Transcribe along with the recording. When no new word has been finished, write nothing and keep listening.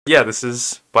Yeah, this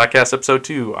is Blackcast episode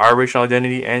 2, Our Racial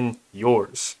Identity and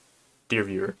Yours, dear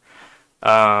viewer.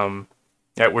 Um,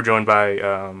 yeah, we're joined by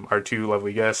our two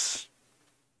lovely guests.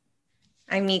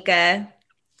 I'm Mika.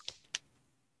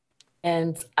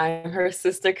 And I'm her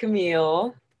sister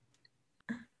Camille.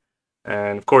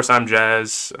 And of course, I'm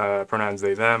Jazz, pronouns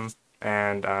they, them.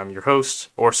 And I'm your host,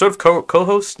 or sort of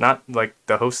co-host, not like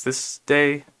the host this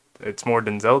day. It's more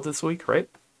Denzel this week, right?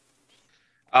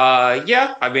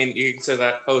 Yeah, I mean, you can say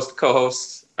that host,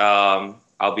 co-host.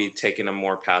 I'll be taking a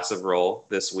more passive role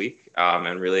this week,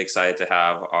 and really excited to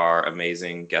have our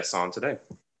amazing guests on today.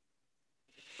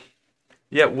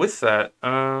 Yeah, with that,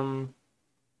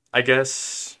 I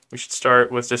guess we should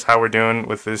start with just how we're doing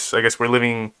with this. I guess we're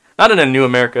living not in a new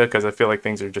America because I feel like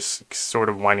things are just sort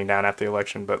of winding down after the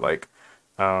election, but like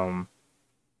um,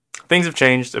 things have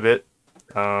changed a bit.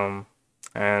 And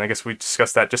I guess we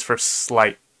discussed that just for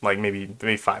slight, like maybe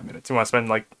 5 minutes. You want to spend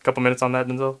like a couple minutes on that,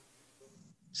 Denzel?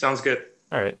 Sounds good.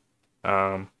 All right.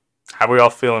 How are we all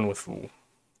feeling with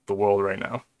the world right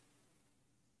now?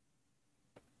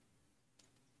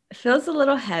 It feels a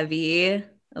little heavy,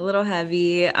 a little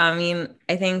heavy. I mean,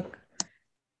 I think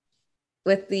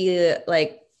with the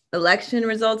election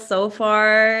results so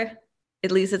far,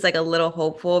 at least it's like a little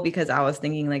hopeful because I was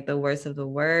thinking like the worst of the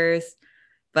worst,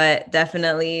 but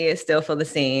definitely still feel the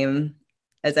same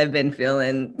as I've been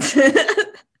feeling.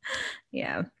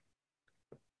 Yeah.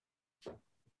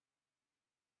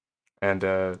 And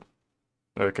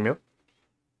Camille?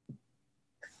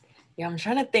 Yeah, I'm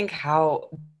trying to think how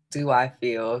do I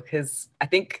feel? Because I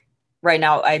think right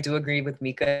now I do agree with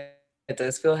Mika. It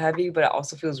does feel heavy, but it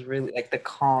also feels really like the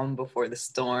calm before the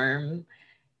storm.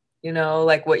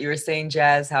 Like what you were saying,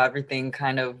 Jazz, how everything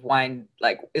kind of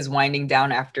is winding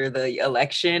down after the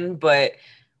election, but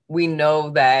we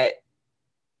know that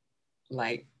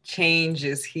like change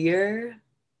is here.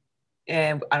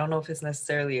 And I don't know if it's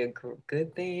necessarily a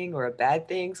good thing or a bad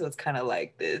thing. So it's kind of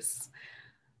like this,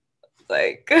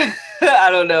 like, I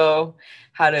don't know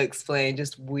how to explain,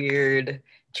 just weird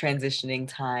transitioning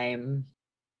time.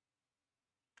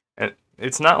 And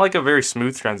it's not like a very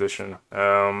smooth transition.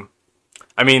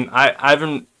 I mean, I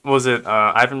haven't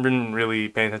I haven't been really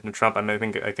paying attention to Trump. I mean,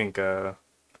 I think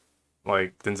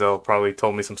like Denzel probably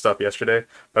told me some stuff yesterday,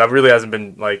 but I really hasn't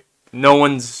been like no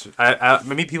one's.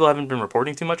 Maybe people haven't been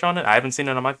reporting too much on it. I haven't seen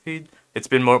it on my feed. It's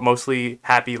been mostly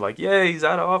happy, like yeah, he's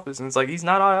out of office, and it's like he's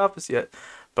not out of office yet.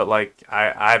 But like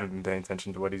I haven't been paying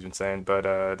attention to what he's been saying. But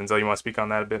Denzel, you want to speak on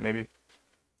that a bit, maybe?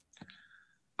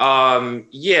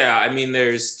 Yeah, I mean,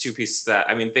 there's two pieces to that.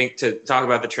 I mean, think to talk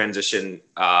about the transition.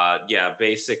 Yeah,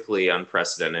 basically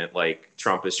unprecedented. Like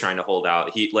Trump is trying to hold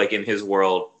out. He like in his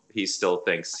world, he still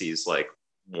thinks he's like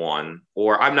won.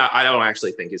 Or I'm not. I don't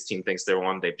actually think his team thinks they're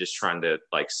won. They're just trying to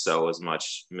like sow as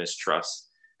much mistrust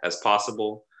as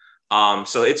possible.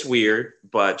 So it's weird,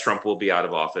 but Trump will be out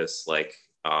of office like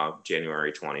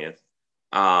January 20th.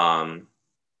 Um,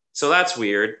 so that's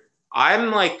weird.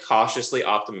 I'm like cautiously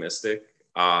optimistic.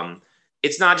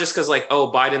 It's not just because like,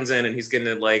 oh, Biden's in and he's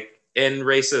gonna like end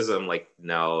racism. Like,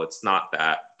 no, it's not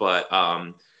that. But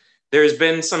there's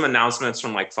been some announcements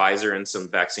from like Pfizer and some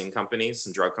vaccine companies,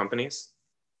 some drug companies,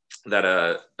 that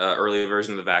a early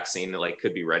version of the vaccine like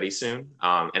could be ready soon.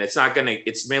 And it's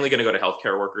mainly gonna go to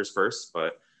healthcare workers first,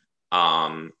 but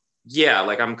yeah,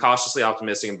 like I'm cautiously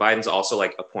optimistic. And Biden's also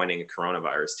like appointing a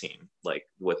coronavirus team, like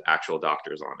with actual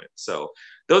doctors on it. So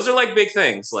those are like big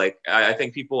things. Like I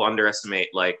think people underestimate.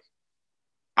 Like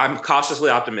I'm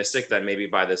cautiously optimistic that maybe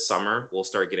by this summer we'll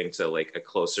start getting to like a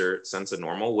closer sense of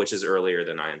normal, which is earlier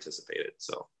than I anticipated.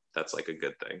 So that's like a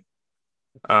good thing.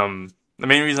 The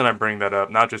main reason I bring that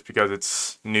up, not just because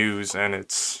it's news and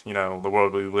it's the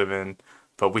world we live in,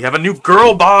 but we have a new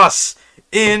girl boss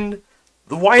in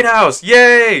the White House.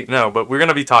 Yay! No, but we're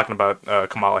gonna be talking about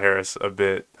Kamala Harris a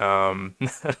bit.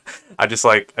 I just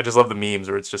love the memes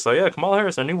where it's just like, yeah, Kamala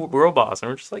Harris, our new girl boss,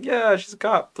 and we're just like, yeah, she's a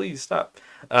cop. Please stop.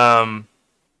 Um,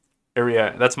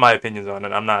 yeah, that's my opinions on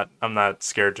it. I'm not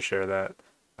scared to share that.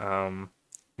 Even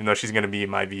though she's gonna be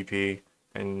my VP,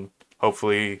 and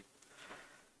hopefully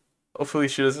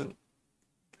she doesn't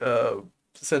uh,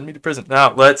 send me to prison.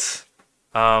 Now let's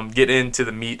get into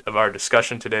the meat of our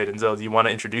discussion today. Denzel, do you want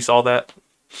to introduce all that?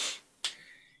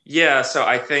 Yeah, so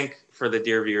I think for the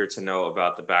dear viewer to know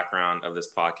about the background of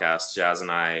this podcast, Jazz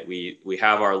and I, we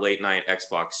have our late night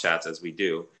Xbox chats as we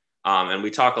do, and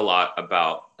we talk a lot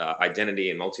about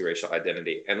identity and multiracial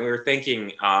identity. And we were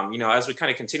thinking, as we kind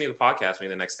of continue the podcast, maybe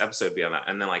the next episode be on that.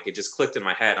 And then like it just clicked in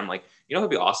my head. I'm like, it'd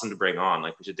be awesome to bring on.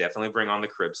 Like we should definitely bring on the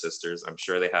Crib sisters. I'm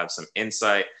sure they have some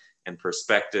insight and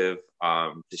perspective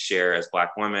to share as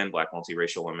Black women, Black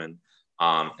multiracial women,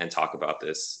 and talk about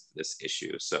this this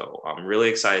issue. So I'm really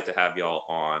excited to have y'all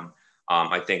on.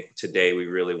 I think today we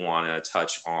really want to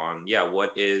touch on,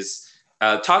 what is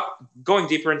going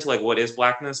deeper into like what is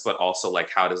Blackness, but also like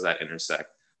how does that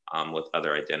intersect with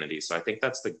other identities. So I think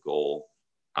that's the goal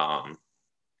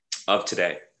of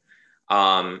today.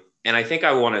 And I think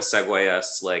I want to segue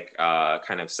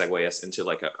us into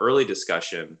like an early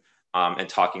discussion and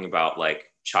talking about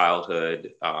like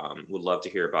childhood. Would love to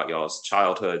hear about y'all's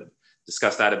childhood,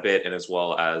 discuss that a bit, and as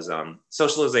well as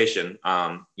socialization.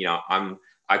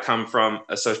 I come from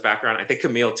a social background. I think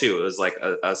Camille too. It was like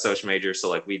a social major, so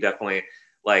like we definitely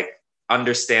like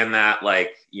understand that.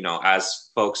 Like,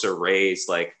 as folks are raised,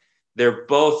 like they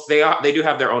do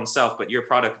have their own self, but you're a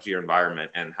product of your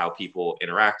environment and how people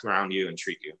interact around you and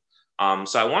treat you.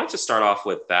 So I wanted to start off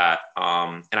with that.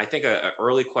 And I think an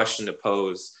early question to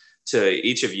pose to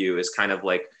each of you is kind of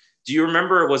like, do you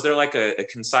remember, was there like a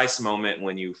concise moment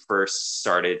when you first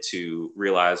started to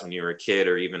realize when you were a kid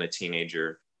or even a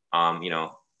teenager,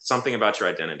 something about your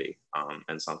identity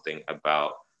and something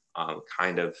about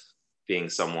kind of being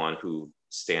someone who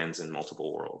stands in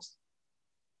multiple worlds?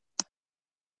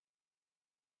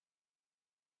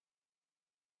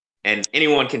 And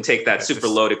anyone can take that super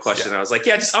loaded question. Yeah. I was like,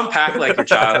 just unpack like your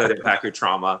childhood, unpack your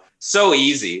trauma. So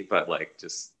easy, but like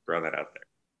just throw that out there.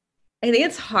 I think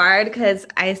it's hard because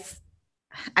I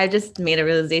just made a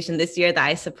realization this year that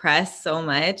I suppressed so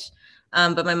much.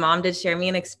 But my mom did share me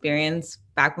an experience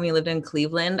back when we lived in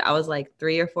Cleveland. I was like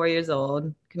 3 or 4 years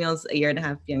old. Camille's a year and a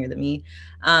half younger than me.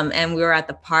 And we were at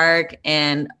the park,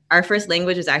 and our first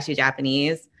language was actually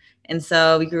Japanese. And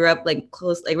so we grew up like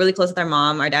really close with our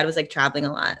mom. Our dad was like traveling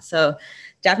a lot. So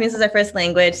Japanese was our first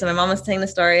language. So my mom was telling the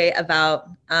story about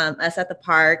us at the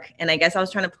park. And I guess I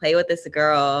was trying to play with this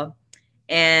girl.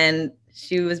 And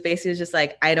she was basically just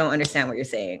like, I don't understand what you're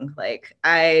saying. Like,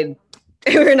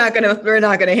 we're not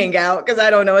gonna hang out because I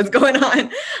don't know what's going on.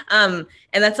 And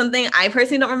that's something I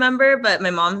personally don't remember, but my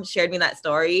mom shared me that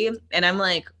story. And I'm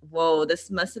like, whoa, this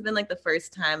must have been like the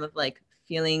first time of like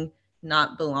feeling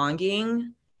not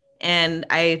belonging. And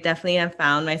I definitely have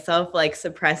found myself like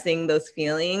suppressing those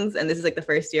feelings. And this is like the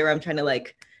first year where I'm trying to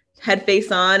like head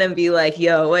face on and be like,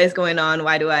 yo, what is going on?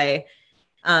 Why do I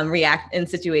react in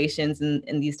situations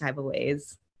in these type of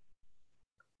ways?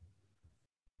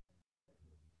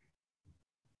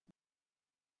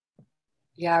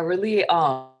 Yeah, really.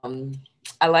 I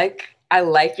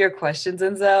like your questions,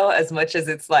 Enzel, as much as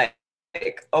it's like,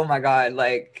 oh my God,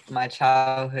 like my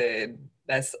childhood,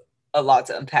 that's a lot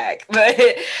to unpack. But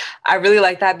I really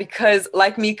like that because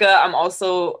like Mika, I'm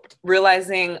also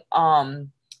realizing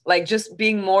like just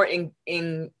being more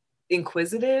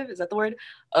inquisitive, is that the word,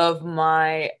 of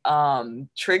my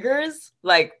triggers,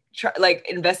 like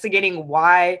investigating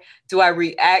why do I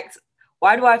react,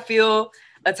 why do I feel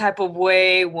a type of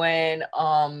way when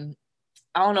I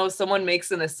don't know, someone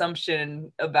makes an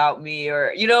assumption about me,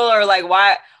 or or like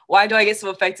why do I get so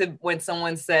affected when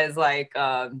someone says like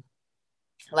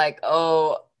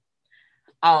oh,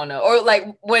 I don't know, or like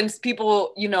when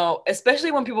people,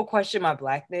 especially when people question my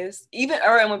Blackness,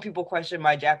 or when people question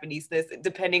my Japanese-ness,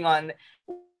 depending on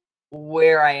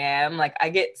where I am, like I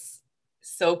get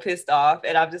so pissed off,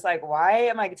 and I'm just like, why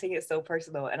am I taking it so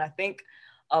personal? And I think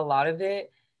a lot of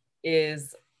it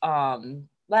is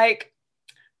like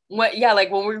when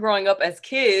we were growing up as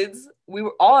kids,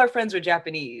 all our friends were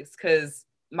Japanese because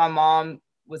my mom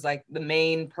was like the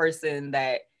main person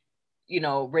that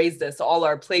raised us. So all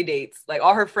our play dates, like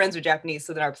all her friends were Japanese,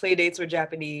 so then our play dates were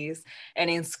Japanese. And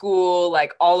in school,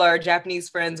 like all our Japanese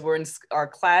friends were in our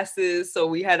classes, so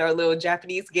we had our little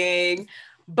Japanese gang.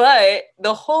 But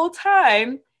the whole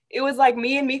time it was like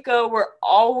me and Mika were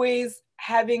always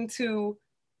having to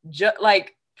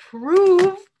like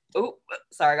prove, oh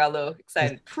sorry, I got a little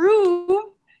excited, prove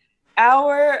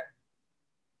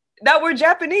that we're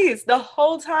Japanese the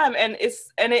whole time. And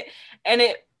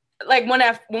it like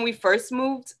when we first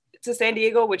moved to San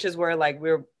Diego, which is where like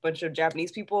we're a bunch of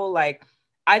Japanese people, like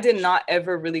I did not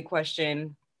ever really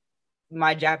question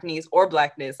my Japanese or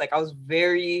Blackness. Like I was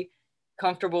very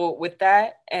comfortable with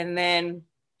that. And then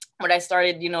when I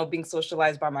started, being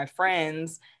socialized by my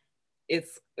friends, it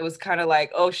was kind of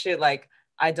like, oh shit, like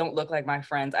I don't look like my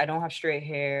friends. I don't have straight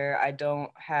hair. I don't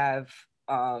have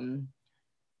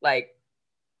like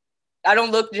I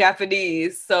don't look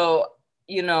Japanese. So,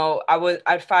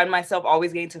 I'd find myself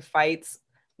always getting to fights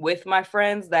with my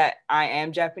friends that I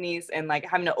am Japanese, and like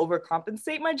having to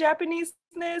overcompensate my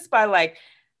Japanese-ness by like,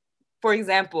 for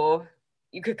example,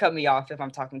 you could cut me off if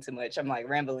I'm talking too much. I'm like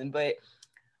rambling, but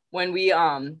when we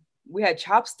had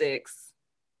chopsticks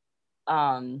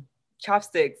for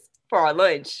our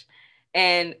lunch,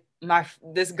 and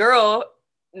this girl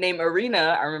named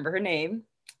Arena. I remember her name.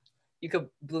 You could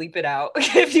bleep it out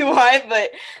if you want,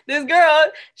 but this girl,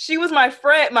 she was my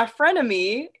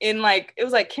frenemy in like, it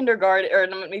was like kindergarten or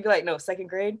maybe like, no, second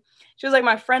grade. She was like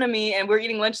my frenemy and we're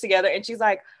eating lunch together. And she's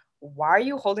like, why are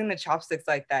you holding the chopsticks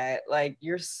like that? Like,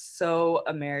 you're so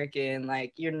American.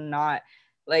 Like, you're not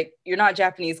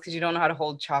Japanese because you don't know how to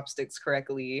hold chopsticks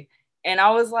correctly. And I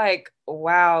was like,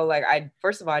 wow, like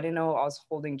first of all, I didn't know I was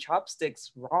holding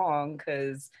chopsticks wrong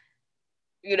because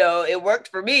it worked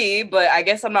for me, but I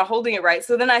guess I'm not holding it right.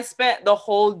 So then I spent the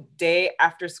whole day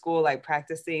after school, like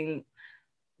practicing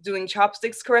doing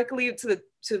chopsticks correctly to the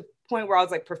point where I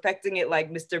was like perfecting it,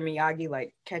 like Mr. Miyagi,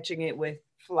 like catching it with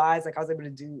flies. Like I was able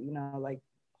to do, like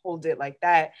hold it like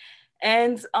that.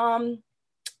 And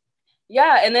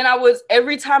yeah. And then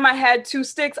every time I had two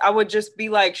sticks, I would just be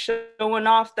like showing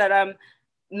off that I'm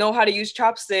know how to use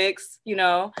chopsticks,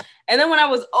 And then when I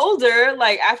was older,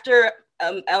 like after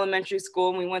elementary school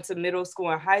and we went to middle school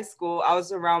and high school, I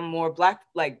was around more Black,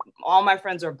 like all my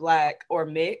friends are Black or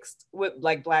mixed with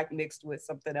like Black mixed with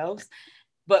something else,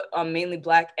 but mainly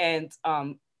Black. And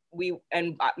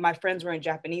my friends weren't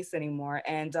Japanese anymore.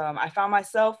 And I found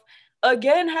myself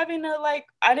again having to like,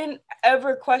 I didn't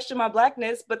ever question my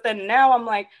Blackness, but then now I'm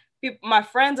like, my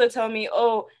friends are telling me,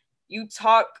 oh, you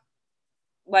talk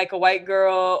like a white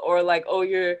girl, or like, oh,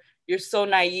 you're so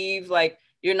naive, like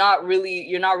you're not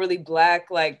really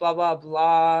Black, like blah blah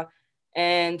blah.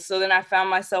 And so then I found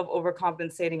myself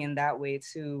overcompensating in that way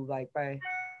too, like by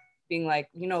being like,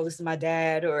 this is my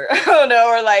dad, or I don't know,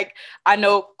 or like I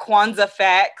know Kwanzaa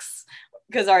facts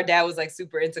because our dad was like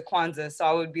super into Kwanzaa. So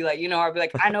I would be like, I'd be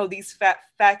like, I know these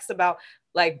facts about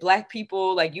like Black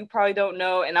people, like you probably don't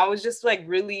know. And I was just like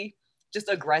really just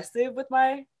aggressive with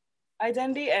my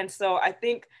identity. And so I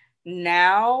think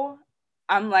now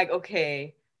I'm like,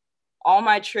 okay, all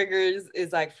my triggers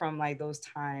is like from like those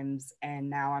times. And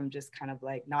now I'm just kind of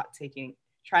like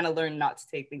trying to learn not to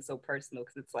take things so personal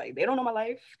because it's like, they don't know my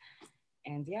life.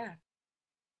 And yeah.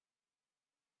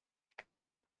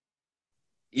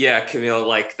 Yeah, Camille,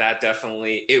 like that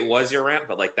definitely, it was your rant,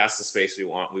 but like that's the space we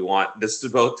want. We want this to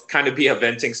both kind of be a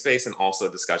venting space and also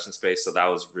a discussion space. So that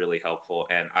was really helpful.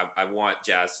 And I want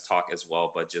Jazz to talk as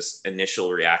well, but just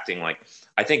initial reacting, like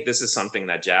I think this is something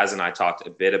that Jazz and I talked a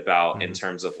bit about in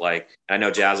terms of like, I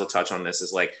know Jazz will touch on this,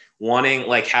 is like wanting,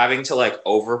 like having to like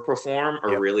overperform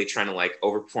or really trying to like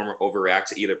overperform or overreact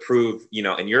to either prove,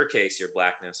 in your case, your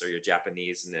Blackness or your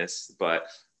Japanese-ness, but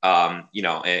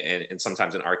and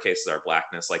sometimes in our cases, our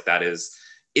Blackness, like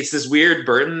it's this weird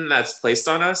burden that's placed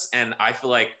on us. And I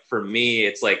feel like for me,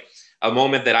 it's like a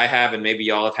moment that I have, and maybe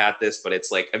y'all have had this, but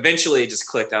it's like, eventually it just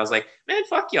clicked. I was like, man,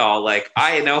 fuck y'all. Like,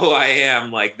 I know who I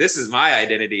am. Like, this is my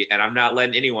identity. And I'm not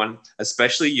letting anyone,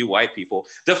 especially you white people,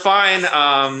 define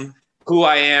who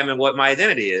I am and what my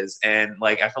identity is. And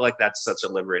like, I feel like that's such a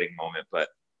liberating moment, but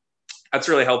that's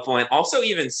really helpful. And also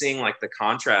even seeing like the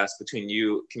contrast between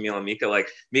you, Camille, and Mika. Like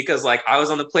Mika's like, I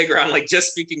was on the playground, like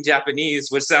just speaking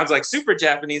Japanese, which sounds like super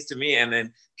Japanese to me. And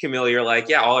then Camille, you're like,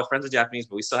 yeah, all our friends are Japanese,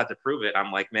 but we still have to prove it. I'm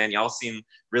like, man, y'all seem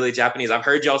really Japanese. I've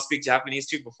heard y'all speak Japanese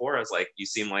too before. I was like, you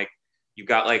seem like you've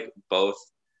got like both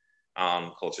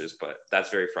cultures, but that's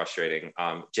very frustrating.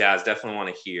 Jazz, definitely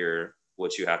want to hear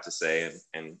what you have to say.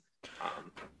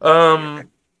 So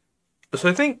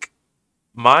I think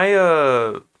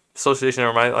my association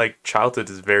or my like childhood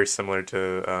is very similar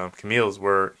to Camille's,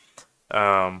 where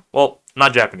well,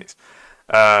 not Japanese.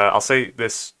 I'll say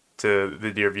this to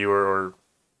the dear viewer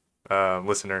or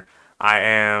listener. I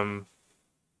am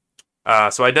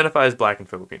so I identify as Black and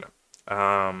Filipino.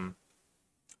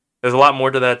 There's a lot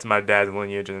more to that to my dad's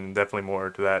lineage, and definitely more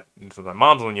to that to my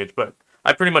mom's lineage, but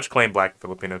I pretty much claim Black and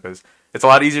Filipino because it's a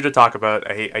lot easier to talk about.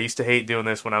 I used to hate doing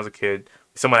this when I was a kid.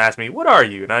 Someone asked me, "What are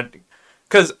you?" and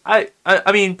because I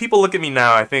mean, people look at me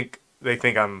now. I think they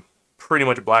think I'm pretty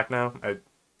much Black now.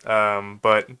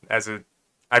 But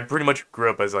I pretty much grew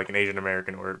up as like an Asian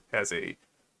American, or as a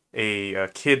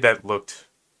kid that looked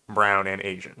brown and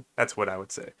Asian. That's what I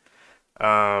would say.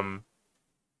 But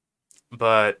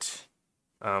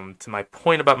to my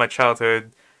point about my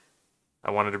childhood,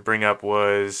 I wanted to bring up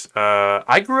was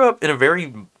I grew up in a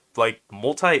very like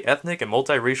multi-ethnic and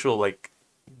multiracial like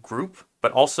group,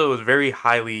 but also was very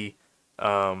highly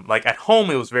like at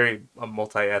home it was very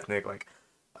multi-ethnic. Like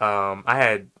I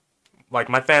had like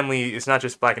my family is not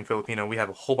just Black and Filipino. We have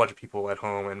a whole bunch of people at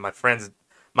home, and my friends,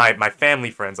 my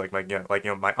family friends, like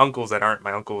my uncles that aren't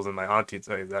my uncles and my aunties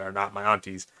that are not my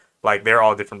aunties. Like they're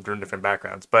all different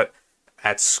backgrounds. But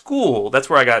at school, that's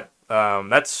where I got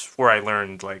that's where I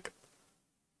learned like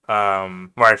where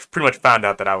I pretty much found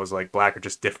out that I was like Black or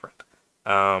just different.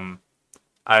 I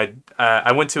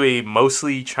I went to a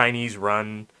mostly Chinese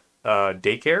run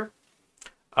daycare.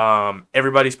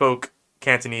 Everybody spoke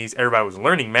Cantonese. Everybody was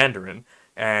learning Mandarin,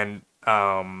 and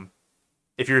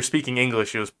if you were speaking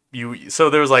English, it was you. So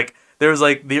there was like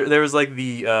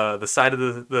the side of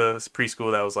the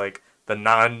preschool that was like the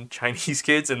non-Chinese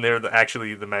kids, and they're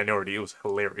actually the minority. It was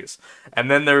hilarious. And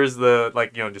then there was the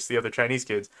like just the other Chinese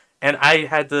kids, and I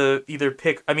had to either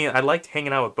pick. I mean, I liked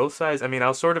hanging out with both sides. I mean, I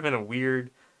was sort of in a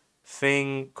weird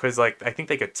thing because like I think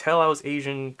they could tell I was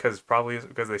Asian probably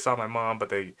because they saw my mom, but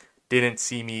they didn't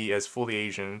see me as fully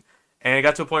Asian. And it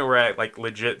got to a point where I like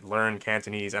legit learned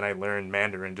Cantonese and I learned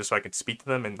Mandarin just so I could speak to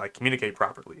them and like communicate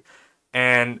properly.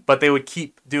 And but they would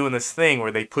keep doing this thing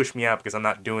where they push me out because I'm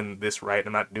not doing this right.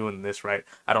 I'm not doing this right.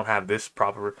 I don't have this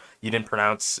proper. You didn't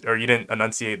pronounce or you didn't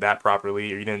enunciate that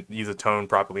properly or you didn't use a tone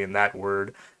properly in that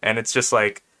word. And it's just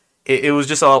like it was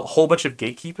just a whole bunch of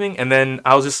gatekeeping. And then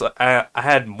I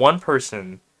had one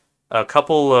person, a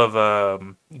couple of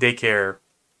daycare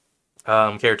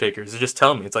caretakers. They're just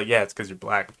telling me it's like it's because you're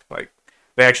black. Like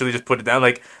they actually just put it down.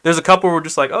 Like there's a couple who were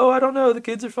just like, oh, I don't know, the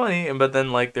kids are funny, and but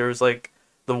then like there was like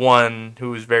the one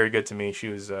who was very good to me.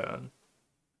 She's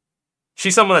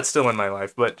someone that's still in my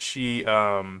life, but she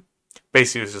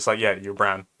basically was just like, yeah, you're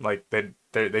brown. Like they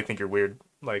think you're weird.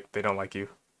 Like they don't like you.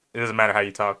 It doesn't matter how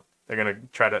you talk. They're gonna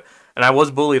try to. And I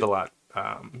was bullied a lot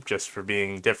just for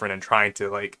being different and trying to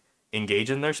like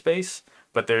engage in their space.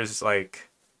 But there's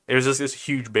just this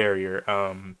huge barrier.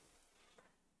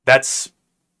 That's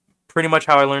pretty much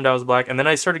how I learned I was black. And then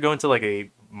I started going to like a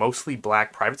mostly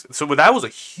black private school. So that was a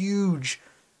huge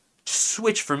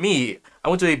switch for me. I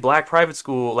went to a black private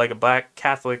school, like a black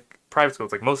Catholic private school.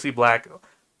 It's like mostly black,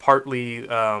 partly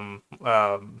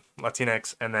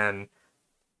Latinx, and then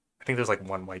I think there's like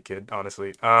one white kid,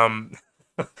 honestly.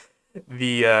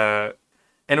 The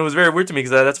and it was very weird to me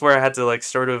because that's where I had to like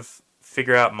sort of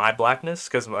figure out my blackness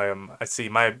because I see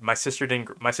my sister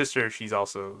didn't my sister um she's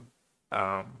also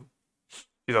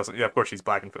yeah of course she's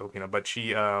black and Filipino but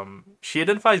she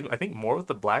identifies I think more with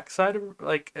the black side of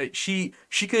like she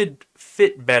could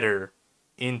fit better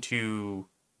into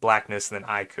blackness than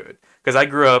I could because I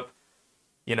grew up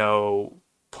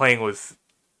playing with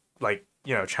like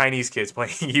Chinese kids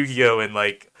playing Yu-Gi-Oh and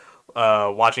like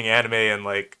watching anime and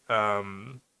like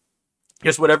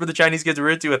just whatever the Chinese kids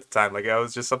were into at the time. Like I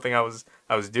was just something I was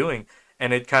doing,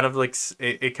 and it kind of like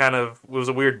it kind of was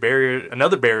a weird barrier.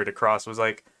 Another barrier to cross was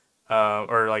like,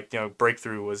 or like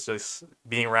breakthrough was just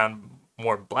being around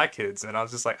more black kids, and I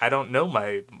was just like I don't know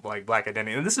my like black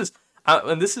identity, and this is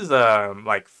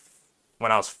like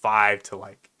when I was 5 to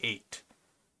like 8,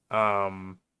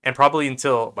 and probably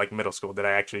until like middle school did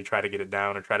I actually try to get it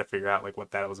down or try to figure out like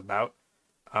what that was about.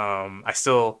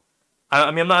 I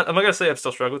mean, I'm not gonna say I've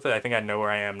still struggled with it. I think I know where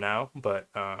I am now, but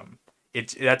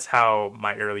that's how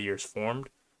my early years formed.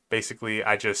 Basically,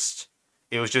 it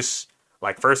was just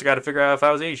like first I got to figure out if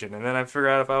I was Asian, and then I figured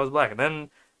out if I was black, and then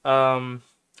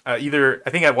either I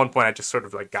think at one point I just sort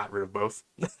of like got rid of both,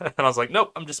 and I was like,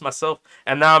 nope, I'm just myself,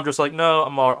 and now I'm just like, no,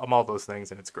 I'm all those things,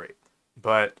 and it's great.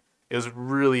 But it was a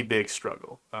really big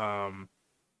struggle. Growing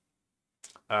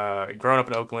up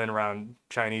in Oakland around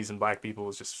Chinese and black people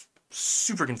was just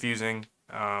super confusing,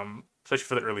 especially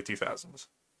for the early 2000s.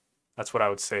 That's what I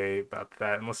would say about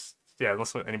that. Unless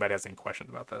anybody has any questions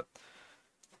about that.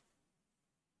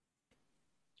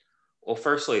 Well,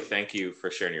 firstly, thank you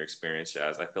for sharing your experience,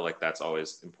 Jazz. I feel like that's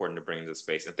always important to bring into the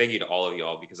space. And thank you to all of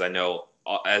y'all, because I know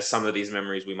as some of these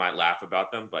memories, we might laugh about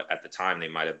them, but at the time they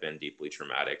might have been deeply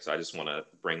traumatic. So I just want to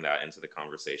bring that into the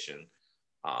conversation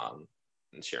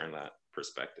and sharing that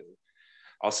perspective.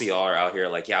 Also, y'all are out here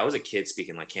like, yeah, I was a kid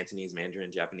speaking like Cantonese,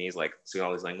 Mandarin, Japanese, like speaking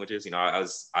all these languages. I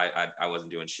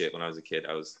wasn't doing shit when I was a kid.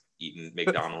 I was eating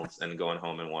McDonald's and going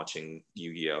home and watching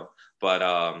Yu-Gi-Oh.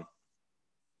 But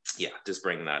yeah, just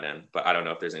bringing that in. But I don't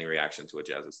know if there's any reaction to what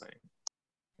Jazz is saying.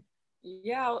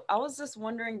 Yeah, I was just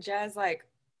wondering, Jazz, like,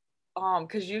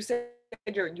 because you said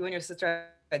you and your sister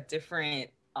are different,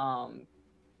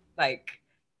 like,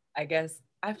 I guess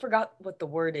I forgot what the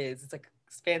word is. It's like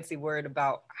fancy word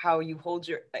about how you hold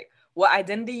your like what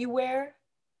identity you wear.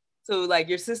 So like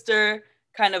your sister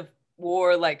kind of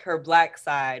wore like her black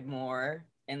side more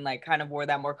and like kind of wore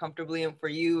that more comfortably, and for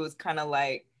you it was kind of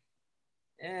like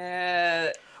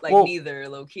neither,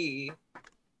 low key.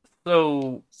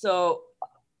 So oh,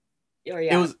 yeah.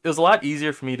 It was a lot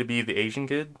easier for me to be the Asian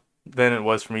kid than it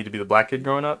was for me to be the black kid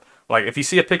growing up. Like if you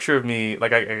see a picture of me,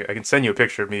 like I can send you a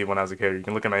picture of me when I was a kid. You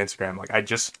can look at my Instagram. Like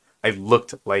I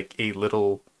looked like a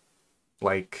little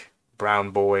like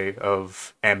brown boy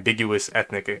of ambiguous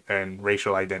ethnic and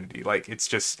racial identity. Like it's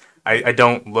just I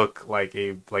don't look like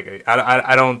I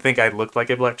don't think I looked like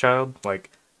a black child.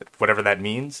 Like whatever that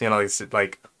means. You know, it's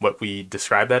like what we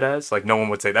describe that as. Like no one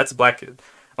would say that's a black kid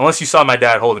unless you saw my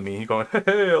dad holding me. He going,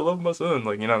 "Hey, I love my son."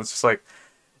 Like, you know, it's just like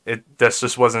that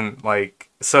just wasn't like.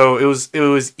 So it was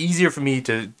easier for me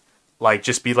to like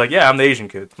just be like, yeah, I'm the Asian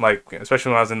kid. Like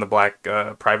especially when I was in the black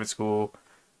private school.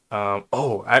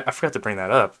 I forgot to bring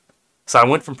that up. So I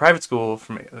went from private school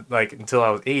from like until I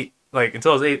was 8, like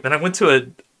until I was 8. Then I went to a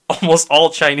almost all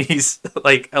Chinese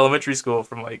like elementary school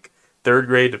from like third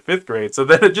grade to fifth grade. So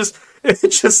then it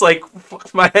just like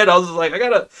fucked my head. I was just like,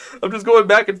 I'm just going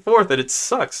back and forth, and it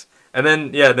sucks. And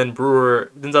then yeah, then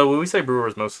Brewer. Then so when we say Brewer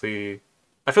was mostly,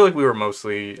 I feel like we were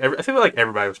mostly. I feel like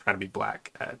everybody was trying to be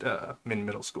black at in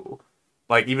middle school.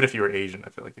 Like even if you were Asian, I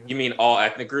feel like You mean all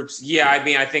ethnic groups? Yeah, I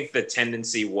mean, I think the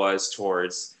tendency was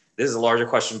towards this is a larger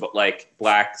question, but like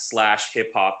black slash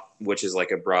hip hop, which is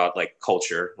like a broad like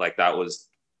culture, like that was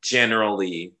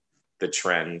generally the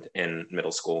trend in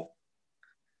middle school.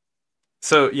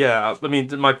 So yeah, I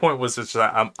mean, my point was just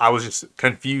that I was just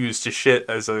confused to shit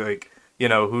as to, like, you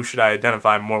know, who should I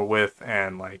identify more with,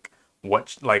 and like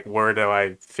like where do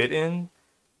I fit in?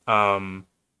 Um,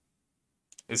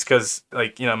 it's because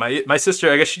like you know my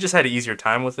sister, I guess she just had an easier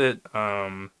time with it.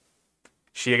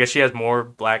 I guess she has more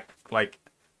black like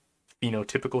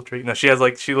phenotypical trait. No, she has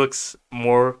like she looks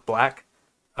more black.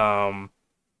 Um,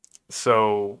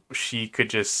 so she could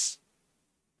just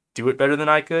do it better than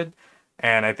I could.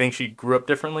 And I think she grew up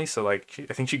differently. So like,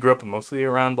 I think she grew up mostly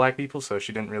around black people, so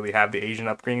she didn't really have the Asian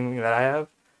upbringing that I have.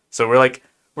 So we're like,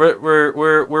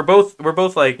 we're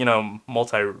both like, you know,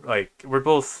 we're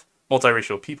both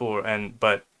multiracial people, and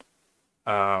but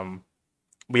um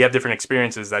we have different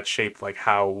experiences that shape like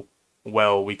how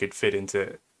well we could fit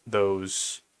into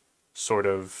those sort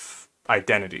of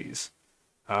identities.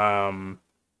 Um,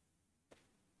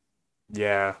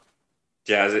 yeah.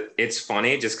 Yeah, it's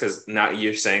funny just because now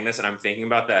you're saying this, and I'm thinking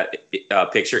about that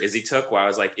picture Izzy took. Where I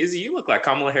was like, Izzy, you look like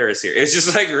Kamala Harris here. It's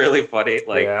just like really funny,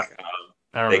 like Yeah.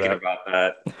 I remember thinking that. about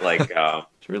that. Like,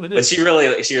 She really but did. she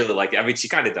really liked it. I mean, she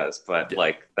kind of does, but Yeah.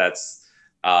 like that's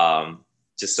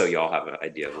just so y'all have an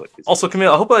idea of what. Izzy Also, is.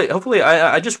 Camille, hopefully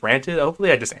I just ranted.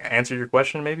 Hopefully I just answered your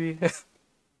question, maybe.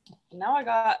 Now I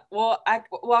got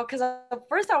because at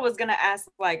first I was gonna ask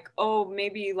like, oh,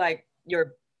 maybe like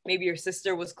maybe your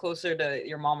sister was closer to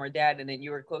your mom or dad, and then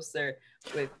you were closer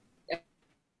with,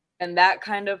 and that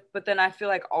kind of. But then I feel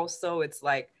like also it's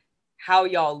like how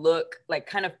y'all look, like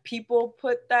kind of people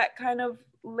put that kind of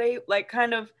like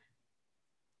kind of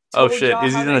Oh told shit, y'all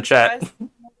Izzy's how in to the chat. express.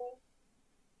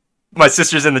 My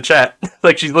sister's in the chat,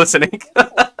 like she's listening.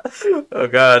 Oh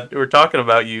god, we're talking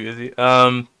about you, Izzy.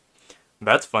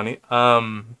 That's funny.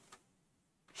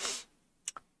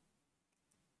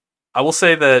 I will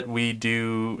say that we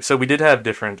do. So we did have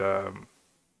different.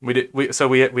 We have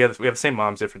the same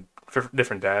moms,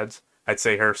 different dads. I'd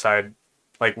say her side,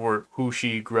 like who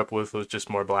she grew up with was just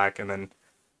more black, and then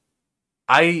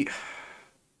I.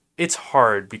 It's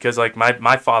hard because like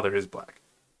my father is black.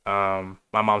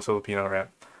 My mom's Filipino, right?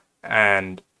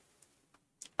 And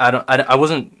I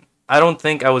wasn't. I don't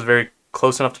think I was very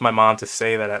close enough to my mom to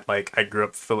say that like I grew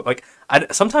up like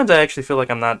sometimes I actually feel like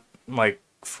I'm not like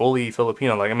fully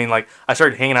Filipino. Like I mean like I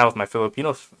started hanging out with my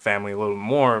Filipino family a little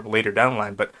more later down the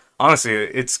line, but honestly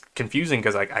it's confusing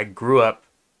because like I grew up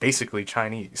basically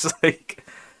Chinese. Like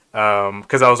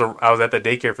because I was at the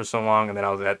daycare for so long, and then I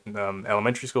was at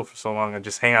elementary school for so long, and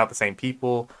just hang out with the same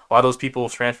people. A lot of those people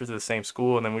transferred to the same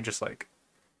school, and then we just like,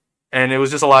 and it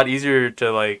was just a lot easier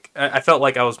to like. I felt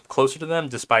like I was closer to them,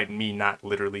 despite me not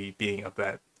literally being of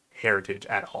that heritage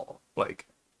at all. Like,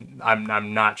 I'm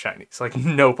not Chinese. Like,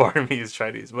 no part of me is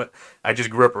Chinese, but I just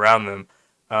grew up around them.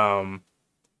 Um,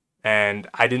 and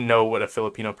I didn't know what a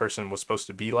Filipino person was supposed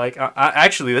to be like.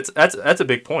 Actually, that's a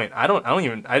big point. I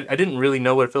didn't really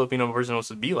know what a Filipino person was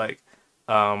supposed to be like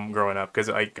growing up because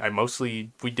I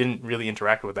mostly we didn't really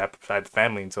interact with that side of the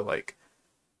family until like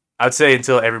I'd say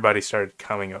until everybody started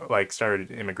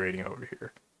started immigrating over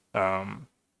here.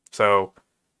 So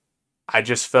I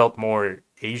just felt more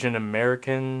Asian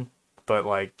American, but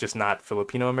like just not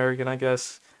Filipino American, I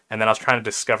guess. And then I was trying to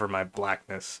discover my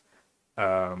blackness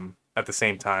at the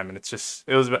same time, and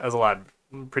it was a lot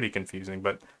pretty confusing.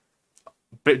 But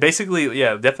basically,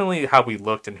 yeah, definitely how we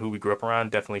looked and who we grew up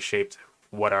around definitely shaped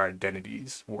what our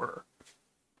identities were.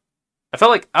 I feel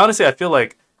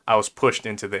like I was pushed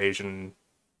into the Asian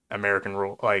American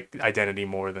role like identity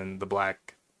more than the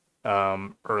black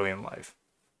early in life.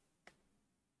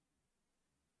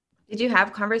 Did you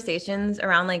have conversations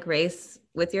around like race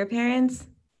with your parents?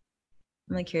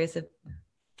 I'm like curious if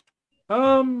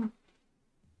I'm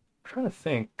trying to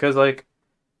think because like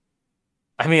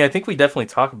I mean I think we definitely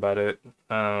talk about it.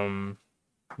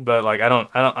 but like I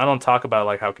don't talk about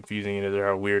like how confusing it is or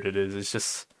how weird it is. It's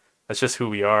just that's just who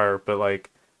we are. But like,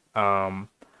 um,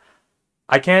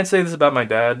 I can say this about my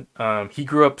dad. He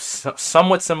grew up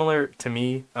somewhat similar to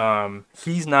me.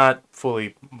 He's not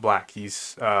fully black.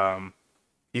 He's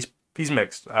he's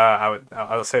mixed. I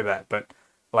would say that, but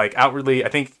like outwardly, I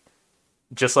think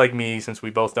just like me, since we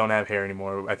both don't have hair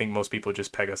anymore, I think most people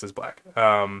just peg us as black.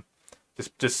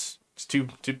 Just two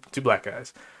black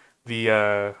guys.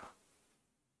 The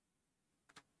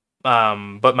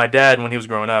but my dad, when he was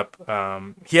growing up,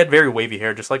 he had very wavy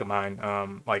hair, just like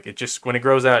mine. Like it just when it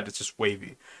grows out, it's just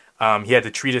wavy. He had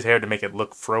to treat his hair to make it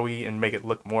look froey and make it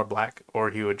look more black, or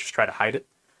he would just try to hide it.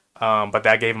 But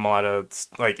that gave him a lot of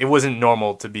like it wasn't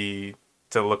normal to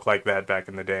look like that back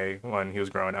in the day when he was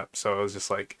growing up. So it was just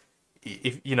like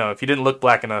if if he didn't look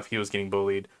black enough, he was getting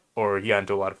bullied, or he got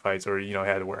into a lot of fights, or he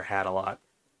had to wear a hat a lot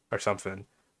or something.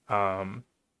 Um,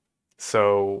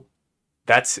 so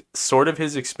that's sort of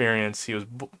his experience. He was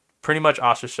pretty much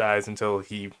ostracized until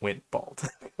he went bald,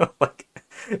 like,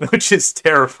 which is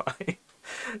terrifying.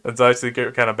 That's actually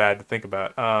kind of bad to think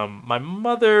about. My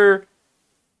mother,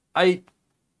 I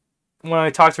when I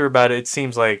talked to her about it, it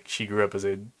seems like she grew up as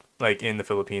a like in the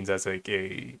Philippines as like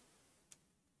a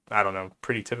I don't know,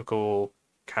 pretty typical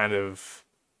kind of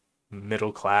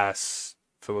middle class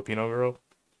Filipino girl.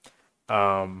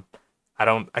 Um, I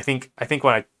don't. I think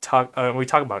when we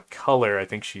talk about color, I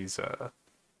think she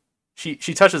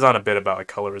touches on a bit about like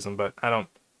colorism, but I don't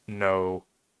know.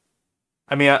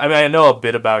 I know a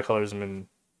bit about colorism in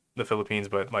the Philippines,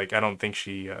 but like I don't think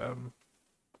she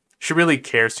really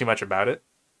cares too much about it.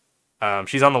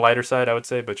 She's on the lighter side, I would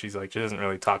say, but she doesn't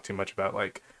really talk too much about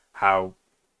like how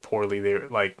poorly they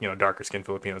like darker skinned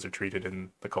Filipinos are treated in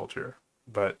the culture.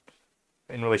 But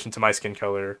in relation to my skin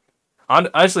color,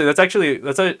 honestly, actually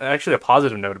a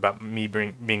positive note about me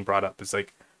being brought up. Is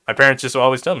like my parents just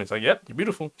always tell me, it's like, yep, you're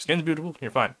beautiful, your skin's beautiful,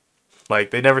 you're fine.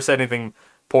 Like they never said anything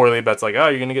poorly about it's like, oh,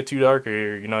 you're gonna get too dark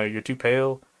or you're too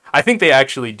pale. I think they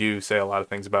actually do say a lot of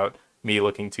things about me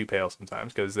looking too pale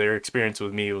sometimes because their experience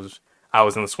with me was I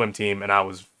was in the swim team and I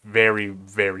was very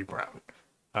very brown.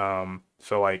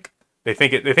 So like they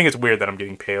think it's weird that I'm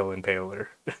getting pale and paler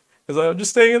because I'm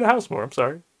just staying in the house more. I'm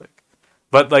sorry. Like,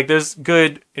 but like there's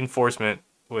good enforcement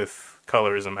with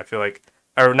colorism. I feel like,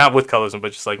 or not with colorism,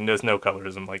 but just like there's no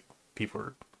colorism. Like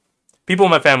people in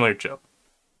my family are chill.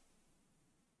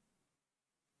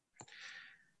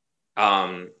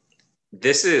 Um,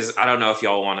 this is, I don't know if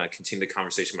y'all want to continue the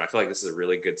conversation, but I feel like this is a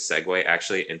really good segue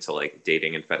actually into like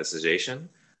dating and fetishization.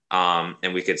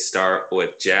 And we could start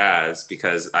with Jazz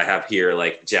because I have here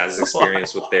like Jazz's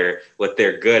experience with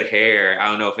their good hair. I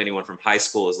don't know if anyone from high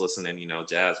school is listening,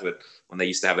 Jazz with when they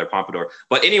used to have their pompadour.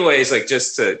 But anyways, like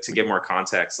just to give more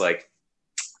context, like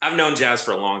I've known Jazz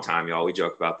for a long time, y'all. We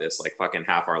joke about this, like fucking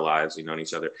half our lives we've known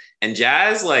each other. And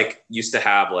Jazz like used to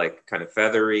have like kind of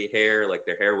feathery hair, like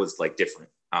their hair was like different,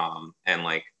 and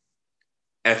like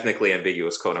ethnically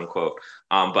ambiguous, quote unquote.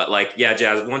 But like, yeah,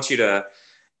 Jazz, I want you to,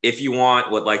 if you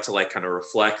would like to like kind of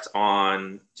reflect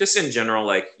on just in general,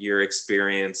 like your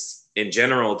experience in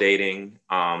general dating,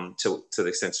 to the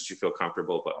extent that you feel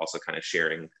comfortable, but also kind of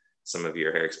sharing some of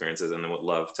your hair experiences, and then would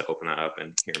love to open that up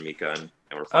and hear Mika and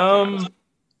reflect on that.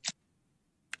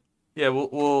 Yeah,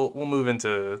 we'll move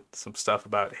into some stuff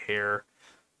about hair.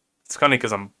 It's funny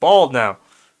because I'm bald now.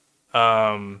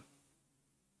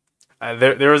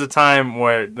 There was a time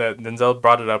where that Denzel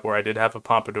brought it up where I did have a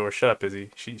pompadour. Shut up, Izzy.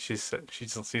 She's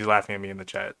laughing at me in the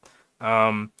chat.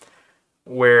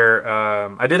 Where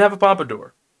I did have a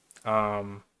pompadour,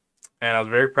 and I was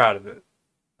very proud of it.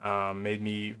 Made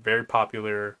me very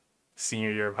popular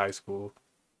senior year of high school.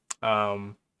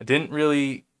 I didn't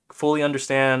really fully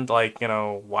understand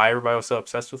why everybody was so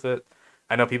obsessed with it.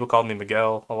 I know people called me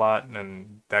Miguel a lot,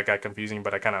 and that got confusing,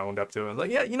 but I kind of owned up to it. I was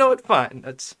like, yeah, you know what, fine.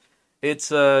 It's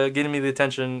getting me the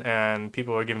attention, and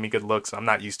people are giving me good looks. I'm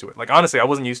not used to it. Like honestly, I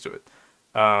wasn't used to it.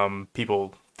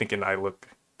 People thinking I look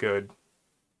good.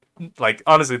 Like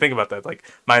honestly, think about that. Like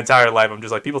my entire life, I'm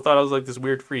just like people thought I was like this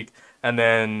weird freak, and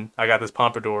then I got this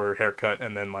pompadour haircut,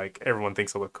 and then like everyone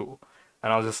thinks I look cool,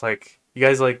 and I was just like, you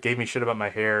guys like gave me shit about my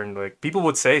hair, and like people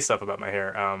would say stuff about my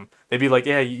hair. They'd be like,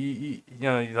 yeah, you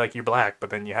know, like you're black,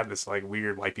 but then you have this like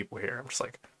weird white people hair. I'm just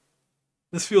like,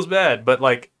 this feels bad, but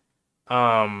like,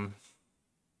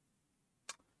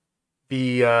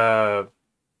 the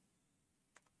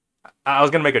I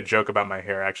was gonna make a joke about my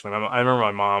hair actually. I remember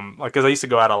my mom, like, cause I used to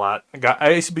go out a lot.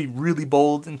 I used to be really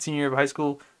bold in senior year of high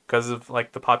school because of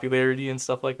like the popularity and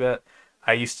stuff like that.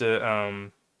 I used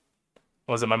to,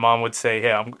 what was it? My mom would say,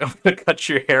 "Hey, I'm gonna cut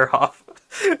your hair off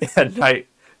at night.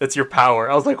 That's your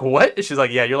power." I was like, "What?" She's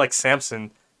like, "Yeah, you're like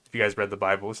Samson. if you guys read the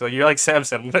Bible. So you're like,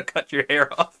 Samson, I'm gonna cut your hair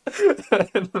off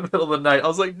in the middle of the night. I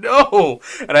was like, no.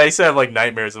 And I used to have like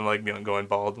nightmares of like going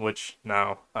bald, which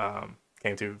now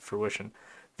came to fruition.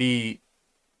 The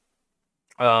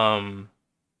thing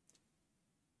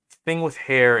with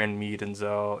hair and me,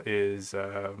 Denzel, is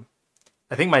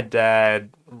I think my dad.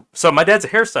 So my dad's a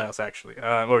hairstylist actually,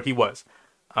 or he was.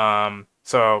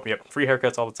 So yep, free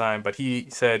haircuts all the time. But he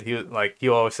said he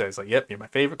always says like, "Yep, you're my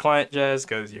favorite client, Jazz,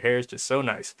 because your hair is just so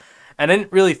nice." And I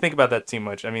didn't really think about that too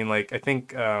much. I mean, like I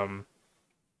think I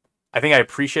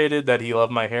appreciated that he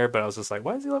loved my hair, but I was just like,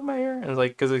 why does he love my hair? And it's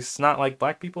like because it's not like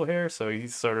black people hair, so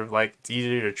he's sort of like it's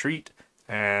easier to treat,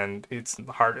 and it's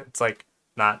hard. It's like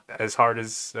not as hard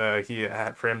as he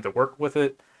had for him to work with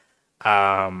it.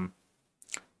 Um,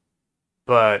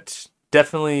 but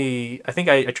definitely, I think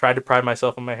I tried to pride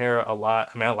myself on my hair a lot.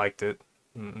 I mean, I liked it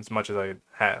as much as I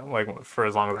had, like for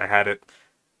as long as I had it.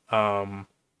 Um,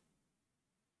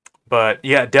 but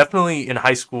yeah, definitely in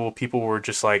high school, people were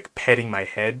just like petting my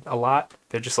head a lot.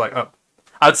 They're just like, oh,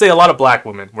 I'd say a lot of black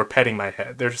women were petting my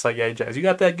head. They're just like, yeah, Jazz, you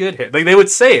got that good hair. Like they would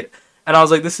say it, and I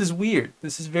was like, this is weird.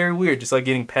 This is very weird. Just like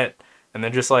getting pet, and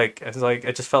then just like it's like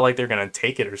I just felt like they're gonna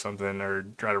take it or something or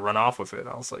try to run off with it.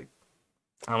 I was like,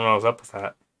 I don't know what's up with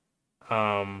that.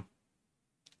 Um,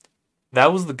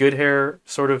 that was the good hair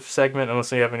sort of segment.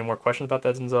 Unless you have any more questions about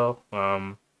that, Denzel.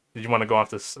 Did you want to go off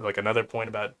this like another point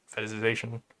about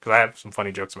fetishization? Because I have some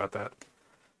funny jokes about that.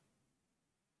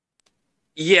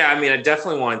 Yeah, I mean, I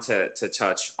definitely wanted to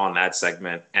touch on that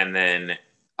segment, and then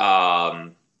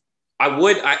I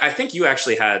think you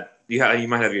actually you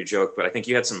might have your joke, but I think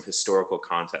you had some historical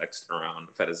context around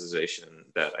fetishization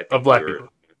that I think Of black we were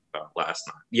people. about last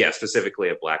night. Yeah, specifically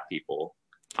of black people.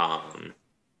 Yeah,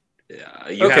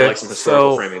 you had Okay, like some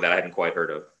historical so framing that I hadn't quite heard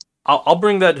of. I'll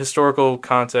bring that historical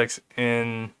context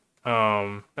in,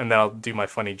 and then I'll do my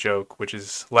funny joke, which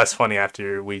is less funny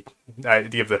after I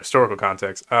give the historical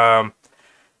context.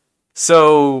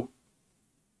 So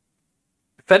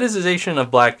fetishization of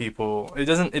black people, it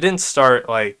didn't start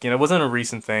like, it wasn't a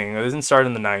recent thing. It didn't start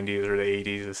in the 90s or the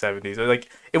 80s or 70s. Like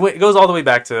it goes all the way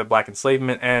back to black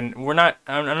enslavement, and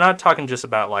I'm not talking just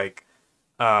about like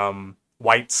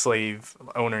white slave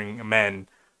owning men,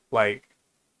 like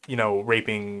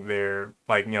raping their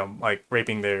black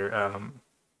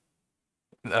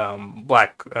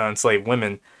enslaved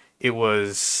women. It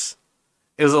was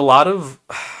a lot of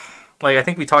like I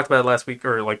think we talked about it last week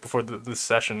or like before this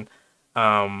session.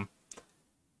 Um,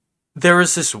 there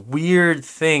was this weird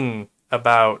thing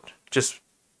about just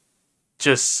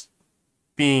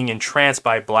being entranced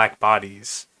by black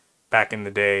bodies back in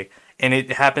the day, and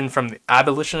it happened from the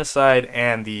abolitionist side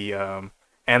and the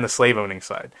slave owning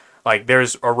side. Like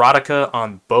there's erotica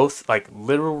on both, like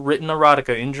literal written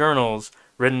erotica in journals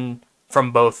written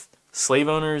from both slave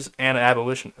owners and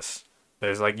abolitionists.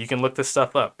 There's like you can look this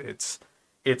stuff up. It's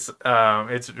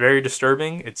very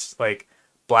disturbing. It's like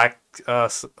black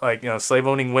slave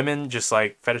owning women just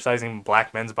like fetishizing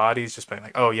black men's bodies, just being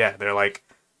like, oh yeah, they're like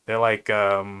I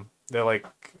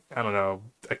don't know,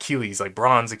 Achilles, like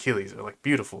bronze Achilles, they're like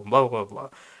beautiful, blah blah blah.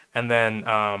 And then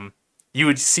you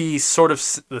would see sort of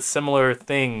the similar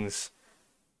things.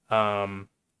 And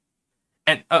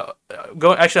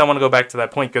actually, I want to go back to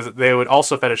that point because they would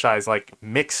also fetishize like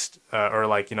mixed or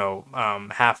like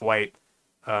half white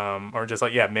or just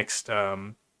like mixed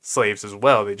slaves as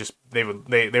well. They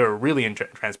were really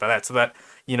entranced by that. So that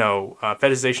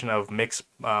fetishization of mixed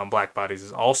black bodies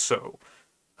is also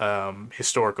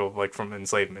historical, like from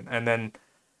enslavement. And then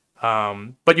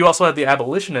but you also had the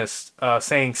abolitionists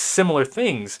saying similar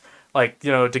things, like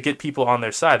to get people on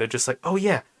their side. They're just like, oh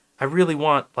yeah, I really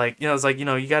want, like, it's like,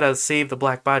 you gotta save the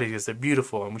black bodies because they're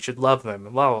beautiful and we should love them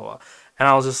and blah blah blah. And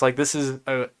I was just like, this is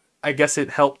I guess it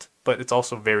helped, but it's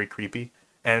also very creepy,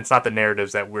 and it's not the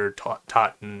narratives that we're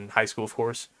taught in high school, of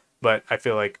course. But I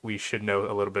feel like we should know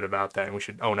a little bit about that and we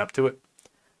should own up to it,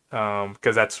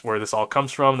 because that's where this all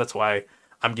comes from. That's why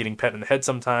I'm getting pet in the head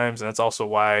sometimes, and that's also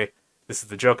why this is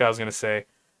the joke I was gonna say.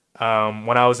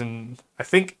 When I was I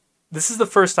think this is the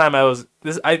first time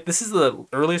this is the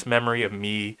earliest memory of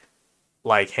me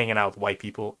like hanging out with white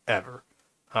people ever.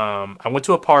 I went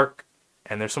to a park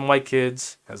and there's some white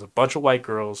kids, there's a bunch of white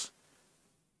girls.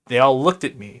 They all looked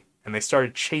at me and they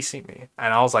started chasing me,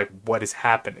 and I was like, what is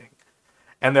happening?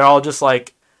 And they're all just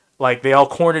like they all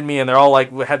cornered me, and they're all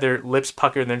like had their lips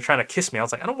puckered and they're trying to kiss me. I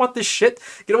was like, I don't want this shit.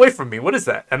 Get away from me. What is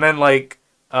that? And then like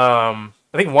I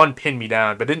think one pinned me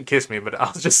down but didn't kiss me, but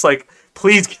I was just like,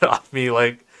 please get off me.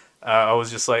 Like I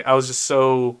was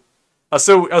so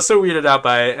weirded out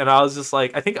by it, and I was just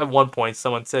like, I think at one point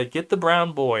someone said, "Get the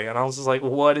brown boy," and I was just like,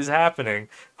 "What is happening?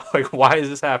 Like, why is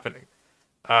this happening?"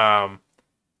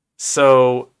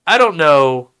 So I don't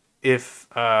know if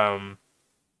I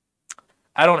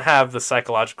don't have the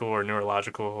psychological or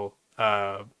neurological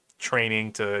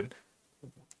training to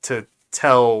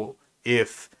tell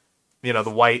if the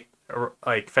white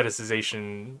like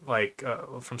fetishization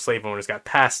from slave owners got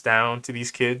passed down to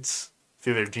these kids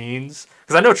through their genes,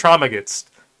 because I know trauma gets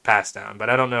passed down, but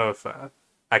I don't know if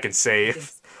I can say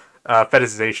if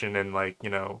fetishization and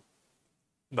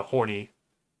the horny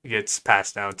gets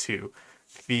passed down too.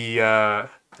 The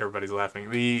everybody's laughing.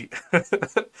 The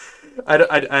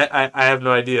I have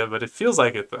no idea, but it feels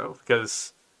like it though,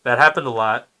 because that happened a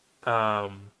lot. That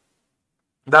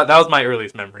was my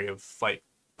earliest memory of like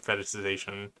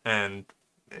fetishization and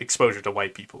exposure to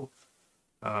white people.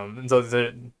 And so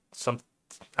there some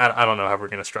I don't know how we're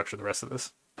gonna structure the rest of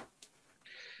this.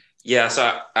 Yeah,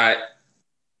 so I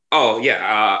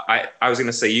was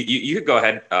gonna say you could go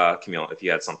ahead, Camille, if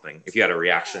you had something, if you had a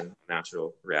reaction,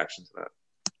 natural reaction to that.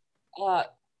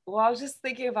 Well, I was just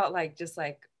thinking about like just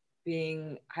like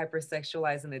being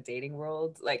hypersexualized in the dating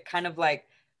world, like kind of like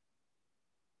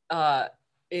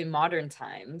in modern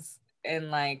times,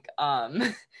 and like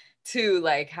to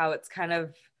like how it's kind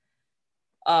of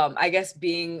I guess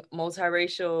being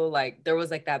multiracial, like there was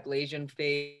like that Blasian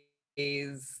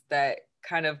phase that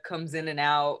kind of comes in and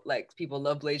out. Like people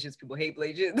love Blasians, people hate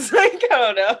Blasians. Like I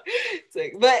don't know. It's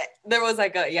like, but there was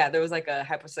like a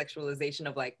hypersexualization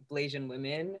of like Blasian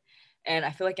women, and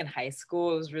I feel like in high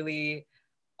school it was really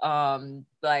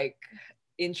like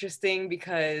interesting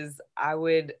because I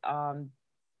would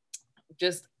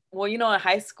just well, in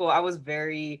high school I was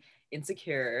very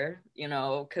insecure,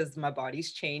 because my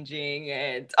body's changing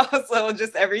and also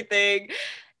just everything.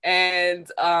 And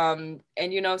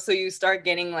so you start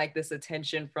getting like this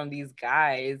attention from these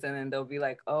guys, and then they'll be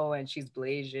like, oh, and she's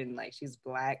Blasian, like she's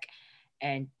black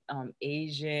and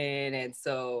Asian. And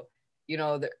so,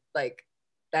 like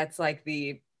that's like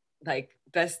the like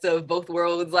best of both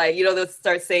worlds. Like, they'll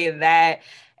start saying that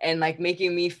and like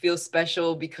making me feel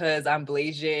special because I'm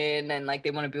Blasian, and like they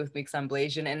want to be with me because I'm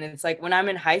Blasian. And it's like when I'm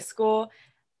in high school,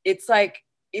 it's like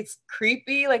it's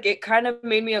creepy. Like it kind of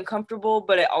made me uncomfortable,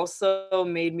 but it also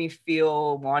made me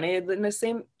feel wanted in the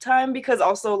same time, because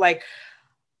also like,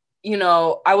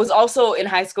 I was also in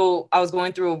high school, I was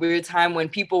going through a weird time when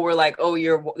people were like, oh,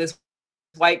 you're this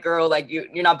white girl, like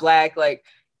you're not black. Like,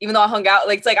 even though I hung out,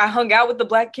 like it's like I hung out with the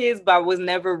black kids, but I was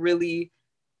never really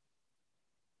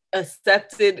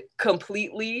accepted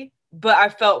completely. But I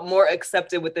felt more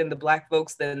accepted within the black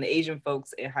folks than the Asian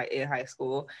folks in high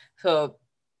school. So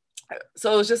it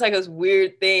was just like this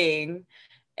weird thing.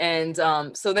 And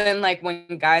so then like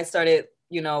when guys started,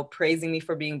 praising me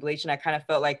for being Blasian, I kind of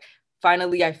felt like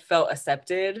finally I felt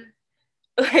accepted,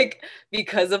 like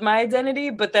because of my identity.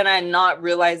 But then I'm not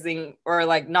realizing, or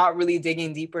like not really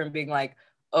digging deeper and being like,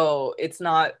 oh, it's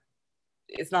not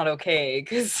okay,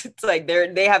 because it's like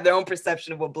they have their own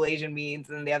perception of what Blasian means,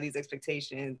 and they have these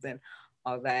expectations and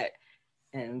all that.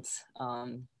 And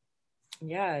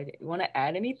yeah, you want to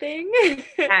add anything?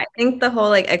 I think the whole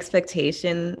like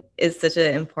expectation is such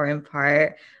an important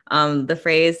part. The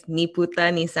phrase "ni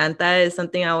puta ni santa" is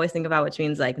something I always think about, which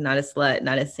means like not a slut,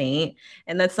 not a saint.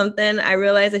 And that's something I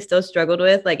realized I still struggled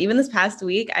with. Like even this past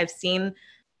week, I've seen,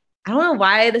 I don't know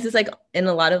why this is like in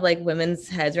a lot of like women's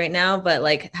heads right now, but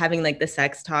like having like the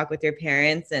sex talk with your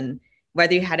parents, and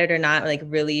whether you had it or not, like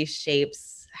really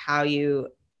shapes how you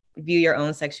view your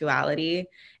own sexuality.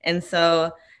 And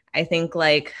so I think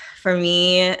like for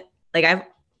me, like I've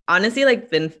honestly like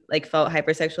been like felt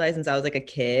hypersexualized since I was like a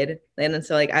kid. And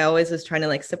so like I always was trying to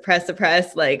like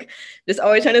suppress, like just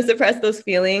always trying to suppress those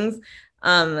feelings.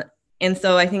 And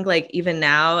so I think like even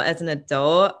now as an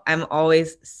adult, I'm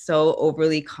always so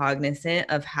overly cognizant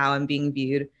of how I'm being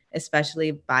viewed,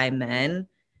 especially by men.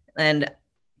 And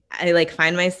I like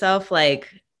find myself like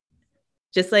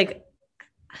just like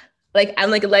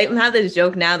I'm like I have this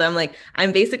joke now that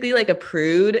I'm basically like a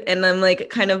prude, and I'm like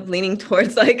kind of leaning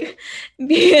towards like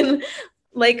being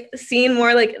like seen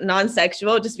more like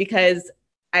non-sexual, just because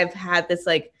I've had this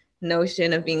like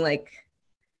notion of being like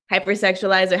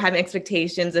hypersexualized or having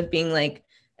expectations of being like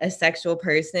a sexual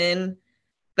person,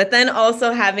 but then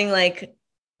also having like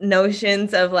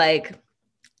notions of like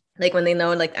when they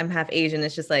know like I'm half Asian,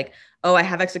 it's just like, oh, I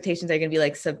have expectations that are gonna be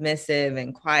like submissive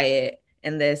and quiet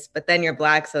and this, but then you're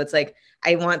black, so it's like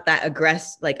I want that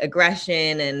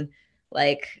aggression and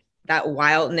like that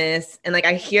wildness. And like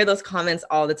I hear those comments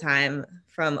all the time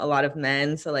from a lot of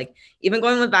men. So like even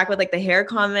going back with like the hair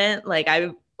comment, like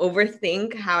I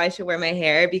overthink how I should wear my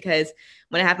hair, because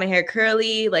when I have my hair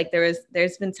curly, like there's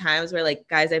been times where like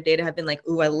guys I've dated have been like,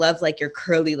 ooh, I love like your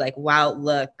curly, like wild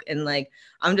look. And like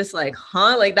I'm just like,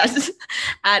 huh? Like that's just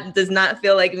that does not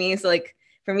feel like me. So like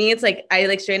for me, it's like I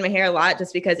like straighten my hair a lot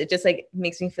just because it just like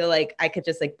makes me feel like I could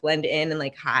just like blend in and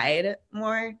like hide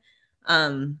more.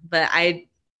 But I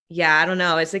don't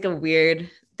know. It's like a weird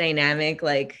dynamic.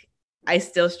 Like I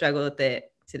still struggle with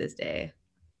it to this day.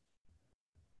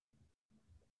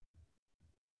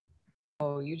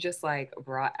 Oh, you just like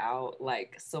brought out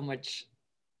like so much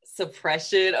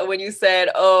suppression when you said,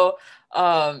 oh,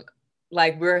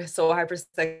 like we're so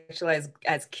hypersexualized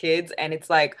as kids. And it's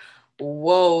like,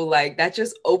 whoa, like that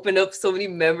just opened up so many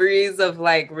memories of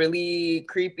like really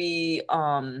creepy,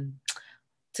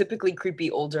 typically creepy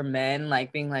older men,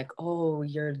 like being like, oh,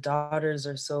 your daughters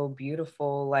are so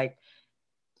beautiful. Like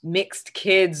mixed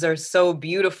kids are so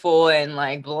beautiful and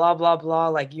like blah blah blah,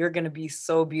 like you're gonna be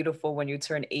so beautiful when you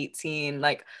turn 18.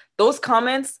 Like those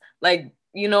comments, like,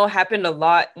 you know, happened a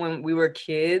lot when we were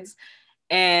kids.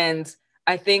 And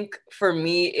I think for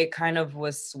me it kind of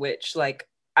was switched. Like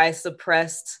I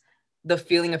suppressed the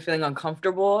feeling of feeling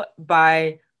uncomfortable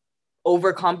by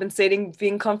overcompensating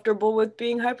being comfortable with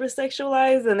being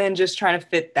hypersexualized and then just trying to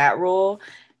fit that role,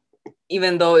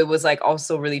 even though it was like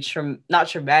also really not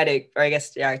traumatic, or I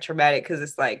guess yeah, traumatic, because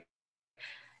it's like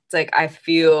I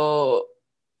feel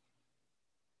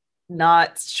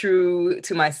not true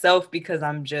to myself because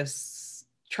I'm just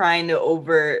trying to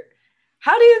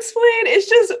how do you explain? It's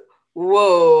just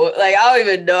whoa, like I don't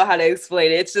even know how to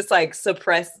explain it. It's just like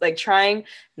suppressed, like trying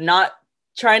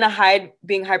to hide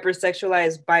being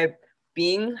hypersexualized by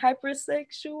being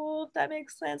hypersexual, if that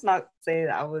makes sense. Not saying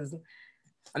that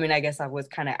I mean, I guess I was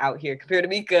kind of out here compared to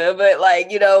Mika, but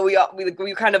like, you know, we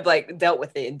kind of like dealt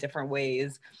with it in different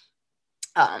ways.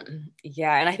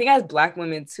 Yeah, and I think as Black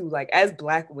women too, like as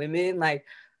Black women, like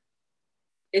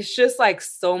it's just like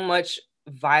so much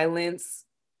violence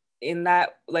in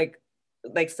that, like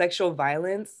sexual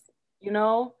violence, you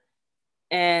know?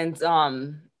 And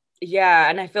yeah,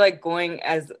 and I feel like I'm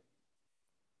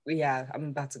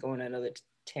about to go on another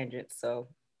tangent, so,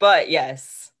 but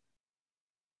yes.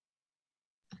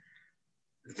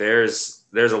 There's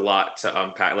a lot to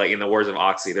unpack. Like in the words of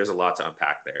Oxy, there's a lot to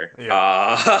unpack there.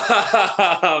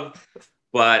 Yeah.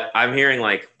 But I'm hearing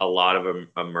like a lot of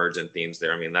emergent themes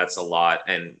there. I mean, that's a lot.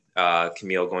 And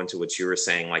Camille, going to what you were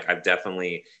saying, like I've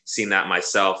definitely seen that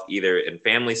myself, either in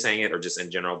family saying it or just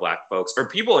in general Black folks or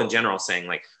people in general saying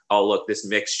like, oh, look, this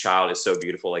mixed child is so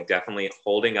beautiful. Like definitely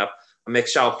holding up a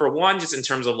mixed child for one, just in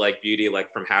terms of like beauty,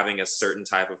 like from having a certain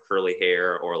type of curly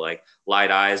hair or like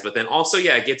light eyes. But then also,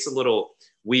 yeah, it gets a little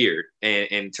weird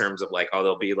in terms of like, oh,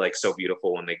 they'll be like so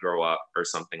beautiful when they grow up or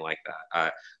something like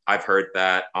that. I've heard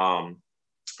that.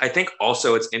 I think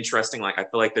also it's interesting. Like, I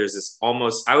feel like there's this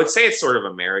almost, I would say it's sort of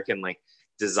American, like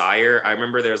desire. I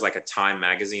remember there's like a Time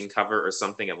magazine cover or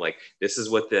something of like, this is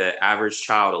what the average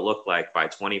child will look like by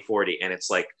 2040. And it's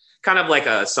like, kind of like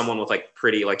someone with like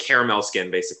pretty, like caramel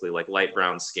skin, basically like light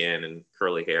brown skin and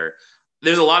curly hair.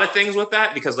 There's a lot of things with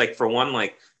that because like, for one,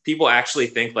 like people actually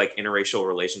think like interracial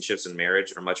relationships and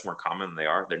marriage are much more common than they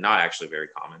are. They're not actually very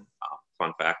common.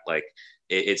 Fun fact, like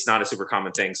it's not a super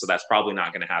common thing, so that's probably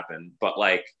not going to happen. But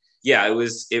like, yeah,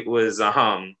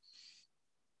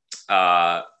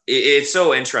 it's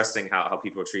so interesting how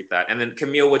people treat that. And then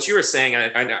Camille, what you were saying,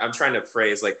 I'm trying to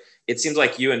phrase, like, it seems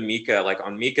like you and Mika, like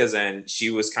on Mika's end, she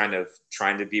was kind of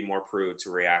trying to be more prude to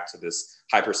react to this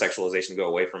hypersexualization, go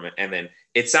away from it. And then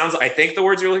it sounds, I think the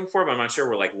words you're looking for, but I'm not sure,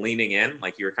 we're like leaning in,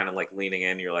 like you're kind of like leaning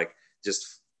in, you're like,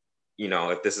 just, you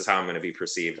know, if this is how I'm going to be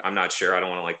perceived. I'm not sure. I don't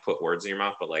want to like put words in your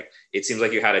mouth, but like, it seems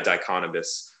like you had a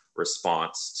dichotomous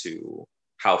response to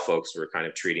how folks were kind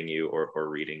of treating you or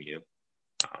reading you.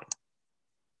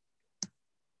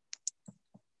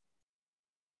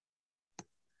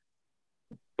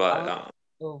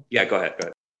 Yeah, go ahead.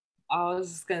 I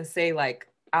was just gonna say, like,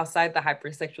 outside the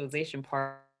hypersexualization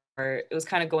part, it was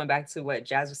kind of going back to what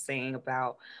Jazz was saying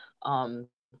about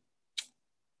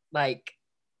like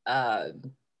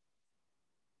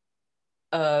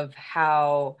of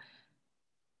how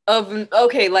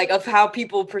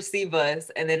people perceive us,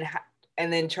 and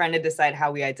then trying to decide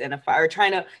how we identify, or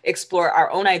trying to explore our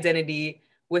own identity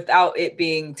without it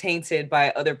being tainted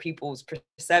by other people's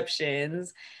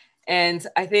perceptions. And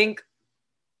I think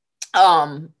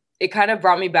it kind of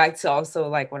brought me back to also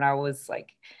like when I was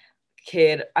like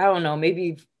kid, I don't know,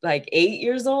 maybe like 8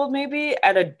 years old, maybe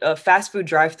at a fast food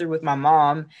drive-thru with my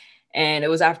mom. And it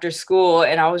was after school.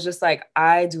 And I was just like,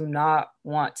 I do not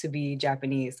want to be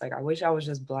Japanese. Like, I wish I was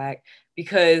just Black,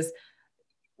 because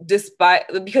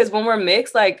when we're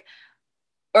mixed, like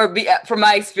from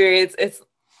my experience, it's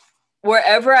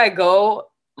wherever I go,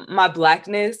 my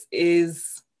Blackness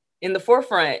is in the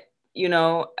forefront, you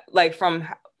know, like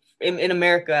in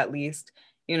America at least,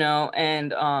 you know,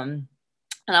 and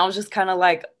I was just kind of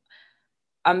like,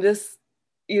 I'm just,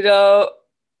 you know,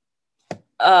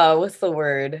 what's the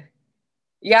word?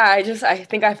 Yeah, I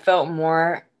think I felt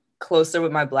more closer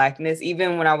with my Blackness,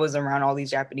 even when I was around all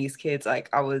these Japanese kids. Like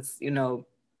I was, you know,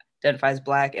 identify as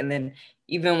Black, and then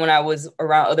even when I was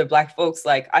around other Black folks,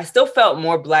 like I still felt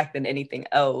more Black than anything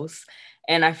else.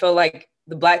 And I feel like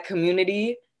the Black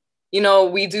community, you know,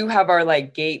 we do have our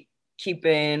like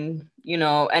gatekeeping, you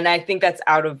know, and I think that's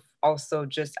also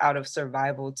just out of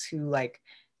survival too, like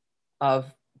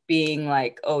of being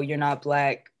like, oh, you're not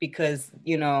Black because,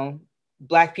 you know,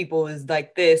 Black people is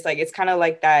like this. Like it's kind of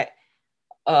like that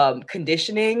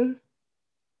conditioning.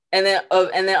 And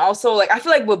then also like I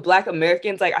feel like with Black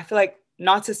Americans, like I feel like,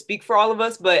 not to speak for all of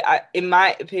us, but in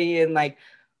my opinion, like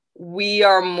we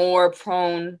are more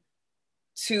prone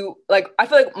to, like I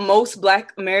feel like most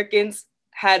Black Americans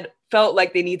had felt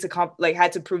like they need to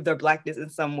had to prove their Blackness in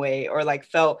some way, or like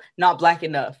felt not Black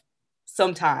enough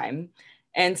sometime.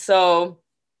 And so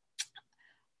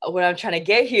what I'm trying to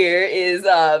get here is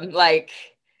like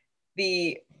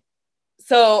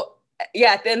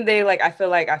yeah, at the end of the day, like I feel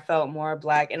like I felt more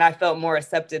Black and I felt more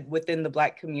accepted within the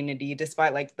Black community,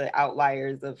 despite like the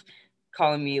outliers of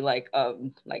calling me like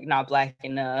not Black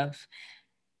enough.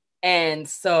 And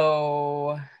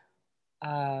so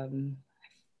I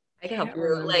can help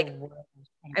you. Like,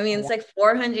 I mean, it's like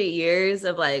 400 years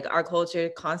of like our culture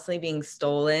constantly being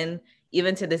stolen.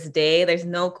 Even to this day, there's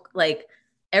no like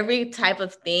every type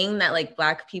of thing that like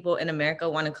Black people in America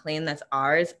want to claim that's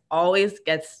ours always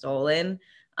gets stolen.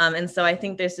 And so I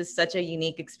think there's just such a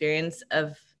unique experience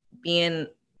of being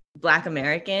Black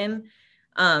American.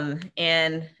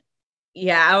 And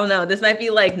yeah, I don't know. This might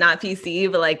be like not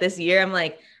PC, but like this year I'm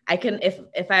like, I can,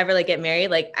 if I ever like get married,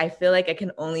 like I feel like I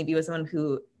can only be with someone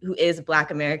who is Black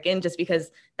American, just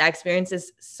because that experience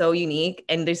is so unique.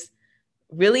 And there's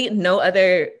really no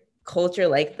other culture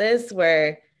like this,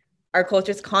 where our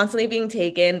culture is constantly being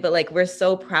taken, but like we're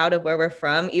so proud of where we're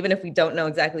from, even if we don't know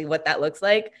exactly what that looks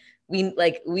like.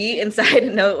 We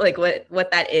inside know like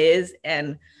what that is,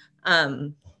 and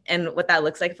what that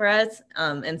looks like for us.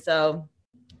 And so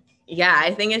yeah,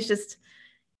 I think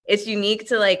it's unique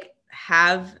to like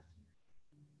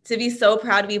to be so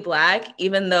proud to be Black,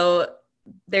 even though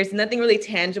there's nothing really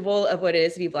tangible of what it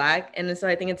is to be Black. And so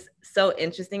I think it's so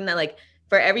interesting that like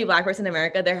for every Black person in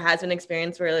America, there has been an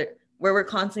experience where we're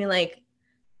constantly like,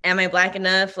 am I Black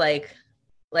enough? Like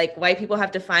white people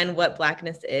have to find what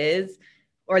Blackness is,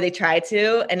 or they try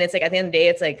to. And it's like, at the end of the day,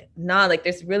 it's like, nah, like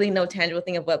there's really no tangible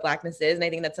thing of what Blackness is. And I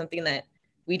think that's something that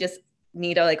we just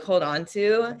need to like hold on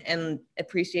to and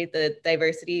appreciate the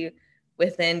diversity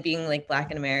within being like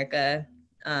Black in America,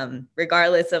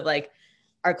 regardless of like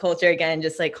our culture, again,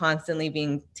 just like constantly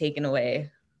being taken away.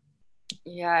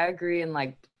 Yeah, I agree. And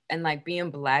like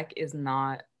being Black is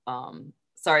not,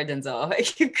 sorry, Denzel, I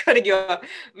keep cutting you off.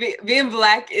 Being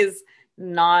Black is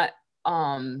not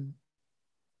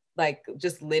like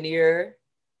just linear.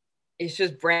 It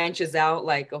just branches out,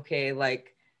 like, okay,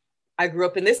 like I grew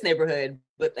up in this neighborhood,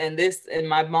 and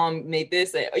my mom made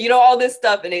this, you know, all this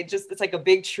stuff. And it's like a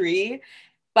big tree.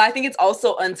 But I think it's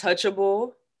also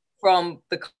untouchable from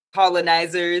the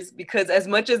colonizers, because as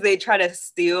much as they try to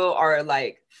steal our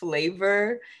like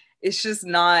flavor, it's just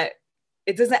not,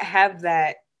 it doesn't have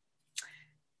that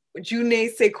je ne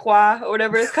sais quoi, or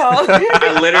whatever it's called.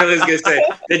 I literally was gonna say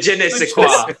the je ne sais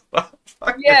quoi.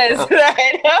 Yes,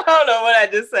 I don't know what I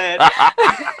just said.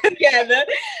 Yeah.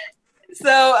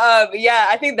 Yeah,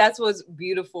 I think that's what's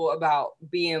beautiful about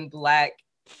being Black,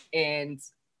 and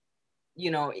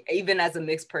you know, even as a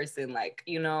mixed person, like,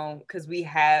 you know, because we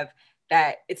have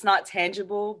that, it's not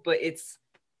tangible, but it's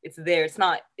there. It's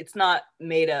not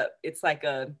made up. It's like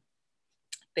a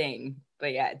thing.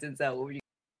 But yeah, Denzel, what were you?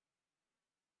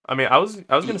 I mean, I was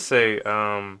gonna say,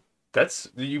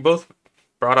 you both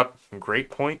brought up great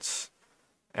points,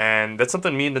 and that's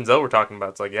something me and Denzel were talking about.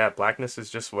 It's like, yeah, Blackness is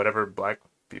just whatever Black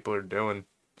people are doing.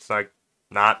 It's like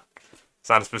it's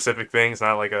not a specific thing. It's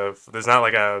not like there's not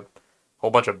like a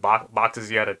whole bunch of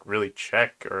boxes you got to really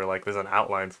check, or like there's an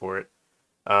outline for it.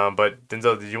 But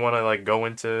Denzel, did you want to like go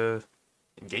into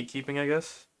gatekeeping, I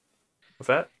guess, with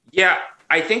that? Yeah,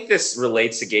 I think this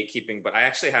relates to gatekeeping, but I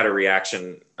actually had a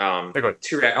reaction and a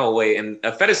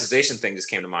fetishization thing just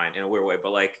came to mind in a weird way,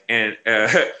 but like, and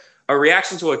a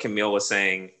reaction to what Camille was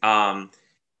saying.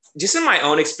 Just in my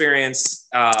own experience,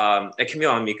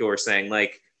 Camille and Mika were saying,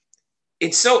 like,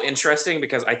 it's so interesting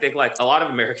because I think like a lot of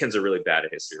Americans are really bad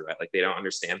at history, right? Like they don't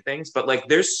understand things, but like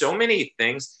there's so many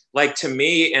things like to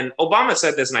me, and Obama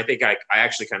said this, and I think I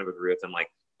actually kind of agree with him.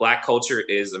 Like Black culture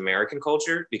is American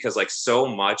culture because like so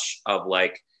much of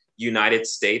like United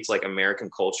States, like American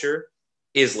culture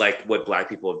is like what Black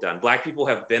people have done. Black people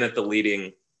have been at the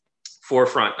leading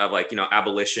forefront of like, you know,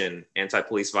 abolition,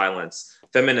 anti-police violence,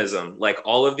 feminism, like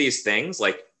all of these things,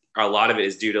 like a lot of it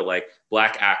is due to like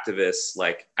Black activists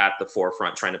like at the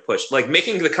forefront trying to push like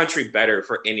making the country better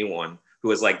for anyone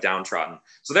who is like downtrodden.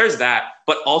 So there's that.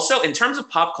 But also in terms of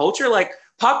pop culture, like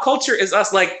pop culture is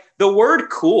us. Like the word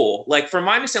cool, like from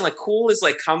my understanding, like cool is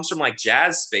like comes from like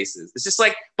jazz spaces. It's just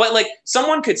like, but like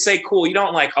someone could say cool, you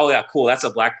don't like, oh yeah, cool, that's a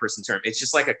Black person term. It's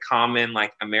just like a common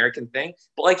like American thing.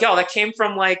 But like, yo, that came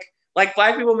from like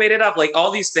Black people made it up. Like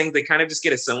all these things, they kind of just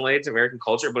get assimilated to American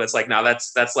culture. But it's like, no,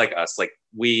 that's like us. Like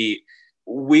we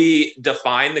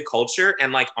define the culture.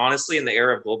 And like honestly, in the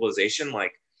era of globalization,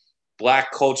 like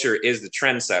Black culture is the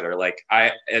trendsetter. Like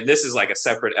and this is like a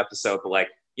separate episode, but like,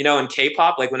 you know, in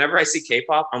K-pop, like whenever I see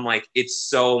K-pop, I'm like, it's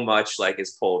so much like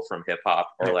it's pulled from hip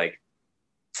hop or like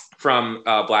from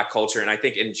Black culture. And I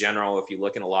think in general, if you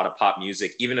look in a lot of pop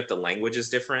music, even if the language is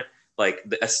different, like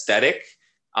the aesthetic.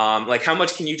 Like how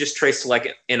much can you just trace to like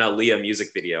an Aaliyah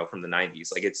music video from the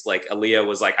 90s? Like it's like Aaliyah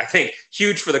was like, I think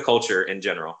huge for the culture in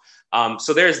general.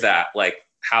 So there's that, like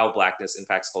how Blackness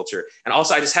impacts culture. And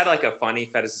also I just had like a funny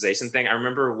fetishization thing. I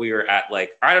remember we were at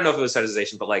like, I don't know if it was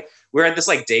fetishization, but like we were at this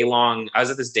like I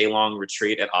was at this day-long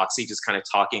retreat at Oxy, just kind of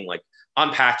talking, like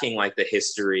unpacking like the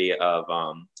history of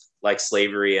like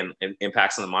slavery and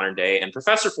impacts on the modern day. And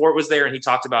Professor Fort was there and he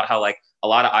talked about how like a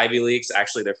lot of Ivy Leagues,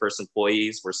 actually their first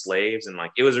employees were slaves. And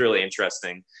like, it was really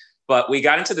interesting. But we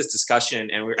got into this discussion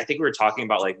and I think we were talking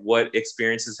about like what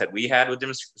experiences had we had with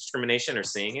discrimination or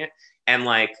seeing it. And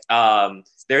like,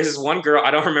 there's this one girl,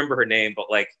 I don't remember her name, but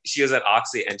like she was at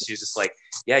Oxy and she was just like,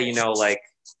 yeah, you know, like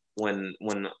when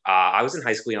I was in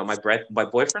high school, you know, my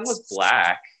boyfriend was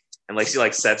Black. And like, she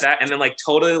like said that and then like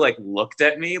totally like looked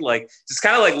at me, like just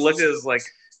kind of like looked at us like,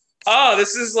 oh,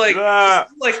 this is like a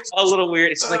little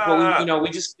weird. It's like, well, you know, we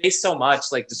just face so much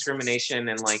like discrimination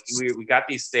and like we got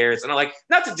these stares. And I'm like,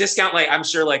 not to discount, like I'm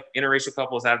sure like interracial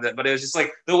couples have that, but it was just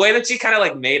like the way that she kind of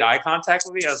like made eye contact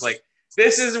with me. I was like,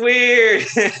 this is weird.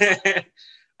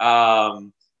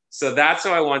 So that's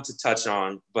what I want to touch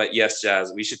on. But yes,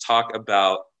 Jazz, we should talk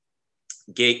about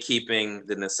gatekeeping,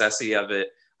 the necessity of it.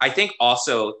 I think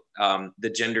also the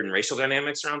gender and racial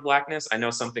dynamics around Blackness. I know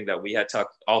something that we had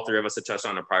all three of us had touched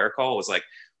on a prior call was like,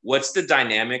 what's the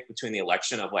dynamic between the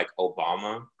election of like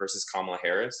Obama versus Kamala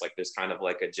Harris? Like there's kind of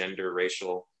like a gender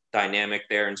racial dynamic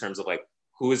there in terms of like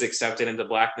who is accepted into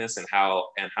Blackness and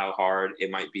how hard it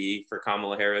might be for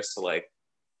Kamala Harris to like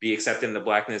be accepted into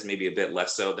Blackness, maybe a bit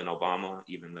less so than Obama,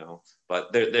 even though,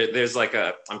 but there's like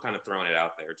I'm kind of throwing it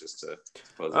out there just to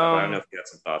pose that. But I don't know if you got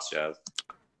some thoughts, Jazz.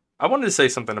 I wanted to say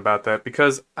something about that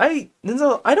because I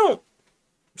don't.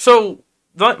 So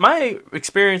my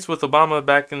experience with Obama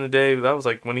back in the day, that was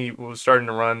like when he was starting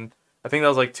to run. I think that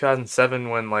was like 2007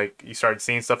 when like you started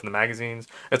seeing stuff in the magazines.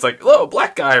 It's like, oh,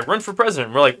 Black guy run for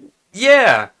president. We're like,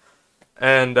 yeah.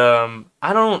 And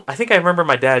I think I remember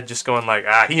my dad just going like,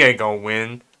 he ain't gonna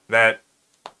win that.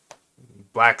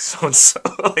 Black so and so.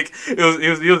 Like he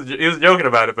was joking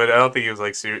about it, but I don't think he was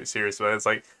like serious about it. It's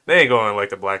like they ain't going like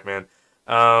the Black man.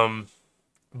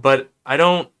 But I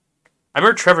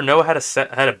remember Trevor Noah had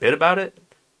a bit about it.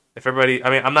 If everybody, I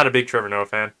mean, I'm not a big Trevor Noah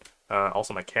fan.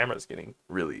 Also my camera's getting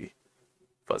really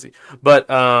fuzzy. But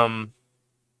I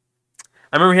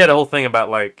remember he had a whole thing about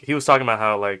like he was talking about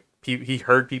how like he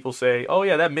heard people say, "Oh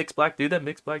yeah, that mixed black dude, he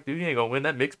ain't gonna win,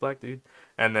 that mixed black dude."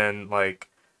 And then like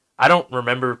I don't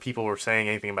remember people were saying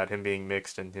anything about him being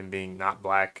mixed and him being not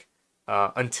Black.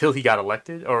 Until he got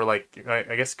elected, or like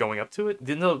I guess going up to it.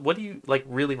 What do you like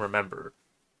really remember?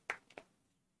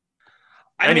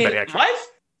 Anybody, actually.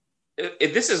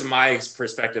 If this is my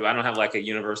perspective, I don't have like a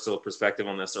universal perspective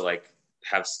on this or like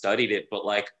have studied it, but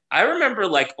like I remember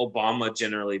like Obama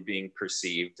generally being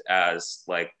perceived as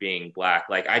like being Black.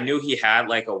 Like I knew he had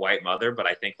like a white mother, but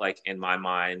I think like in my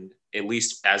mind, at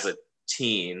least as a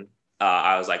teen,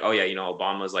 I was like, oh yeah, you know,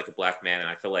 Obama is like a Black man, and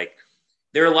I feel like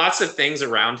there are lots of things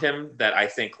around him that I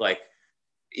think like,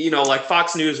 you know, like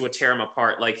Fox News would tear him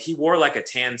apart. Like he wore like a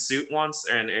tan suit once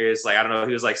and it was like, I don't know,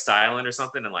 he was like styling or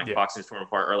something and like Fox News tore him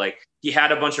apart. Or like he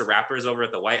had a bunch of rappers over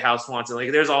at the White House once. And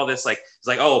like, there's all this, like, it's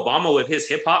like, oh, Obama with his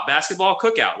hip hop basketball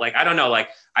cookout. Like, I don't know. Like,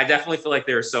 I definitely feel like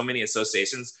there are so many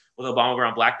associations with Obama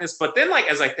around Blackness. But then like,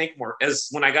 as I think more,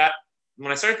 when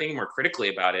I started thinking more critically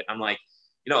about it, I'm like,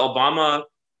 you know, Obama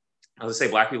I was gonna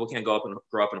say black people can't grow up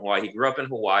in Hawaii. He grew up in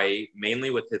Hawaii mainly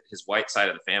with his white side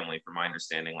of the family, from my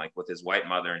understanding, like with his white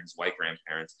mother and his white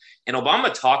grandparents. And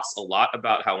Obama talks a lot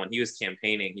about how when he was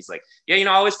campaigning, he's like, yeah,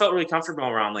 I always felt really comfortable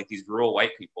around like these rural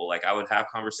white people. Like I would have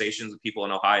conversations with people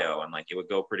in Ohio and like it would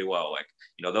go pretty well. Like,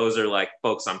 those are like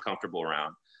folks I'm comfortable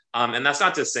around. And that's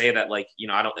not to say that like,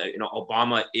 I don't,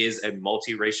 Obama is a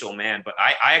multiracial man, but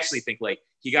I actually think like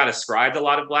he got ascribed a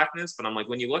lot of blackness, but I'm like,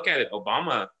 when you look at it,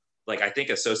 Obama, like I think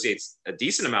associates a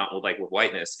decent amount with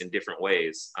whiteness in different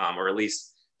ways, or at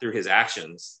least through his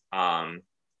actions.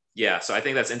 Yeah, so I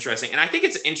think that's interesting, and I think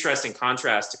it's an interesting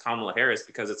contrast to Kamala Harris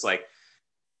because it's like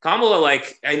Kamala,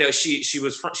 like I know she's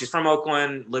from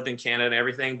Oakland, lived in Canada and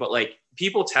everything, but like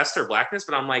people test her blackness,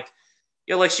 but I'm like,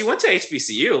 like she went to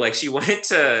HBCU, like she went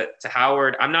to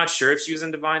Howard. I'm not sure if she was in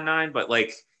Divine Nine, but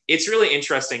like it's really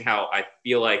interesting how I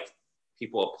feel like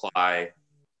people apply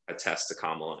a test to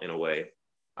Kamala in a way.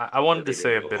 I wanted to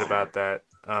say a bit about that.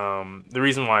 The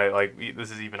reason why like this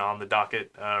is even on the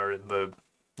docket or the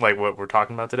like what we're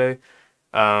talking about today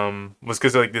was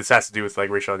because like this has to do with like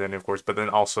racial identity, of course, but then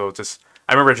also just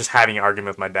I remember just having an argument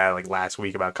with my dad like last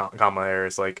week about Kamala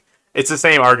Harris. Like it's the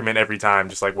same argument every time,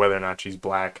 just like whether or not she's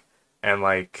black, and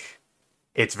like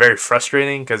it's very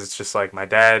frustrating because it's just like my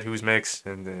dad who's mixed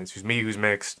and then it's me who's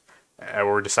mixed, and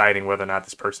we're deciding whether or not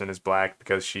this person is black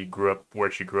because she grew up where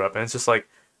she grew up, and it's just like.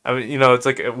 I mean, it's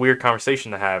like a weird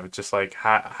conversation to have. It's just like,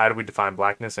 how do we define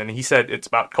blackness? And he said it's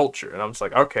about culture. And I'm just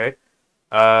like, okay.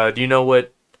 Do you know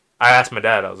what... I asked my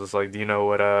dad. I was just like, do you know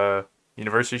what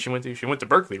university she went to? She went to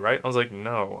Berkeley, right? I was like,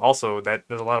 no. Also, there's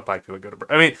a lot of black people that go to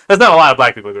Berkeley. I mean, there's not a lot of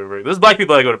black people that go to Berkeley. There's black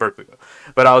people that go to Berkeley, though.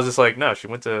 But I was just like, no, she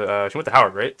went to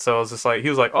Howard, right? So I was just like, he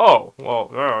was like, oh, well,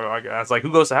 I was like,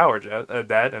 who goes to Howard,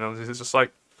 Dad? And I was just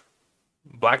like,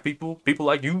 black people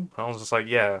like you. I was just like,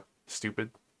 yeah,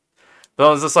 stupid. So I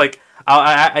was just like,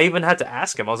 I even had to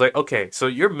ask him. I was like, okay, so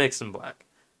you're mixed and black.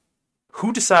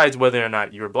 Who decides whether or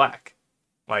not you're black?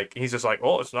 Like, he's just like,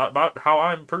 oh, it's not about how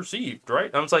I'm perceived, right?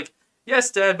 And I was like,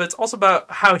 yes, Dad, but it's also about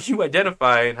how you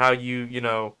identify and how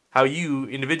how you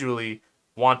individually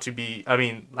want to be. I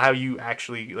mean, how you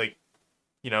actually like,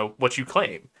 what you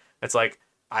claim. It's like,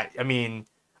 I mean,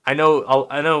 I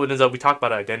know, we talk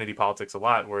about identity politics a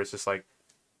lot, where it's just like.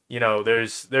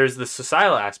 There's the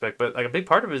societal aspect, but like a big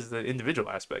part of it is the individual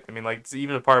aspect. I mean, like it's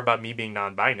even a part about me being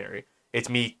non-binary. It's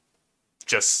me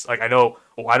just like I know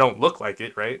I don't look like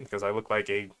it, right? Because I look like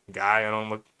a guy. I don't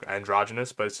look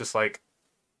androgynous, but it's just like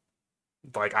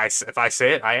if I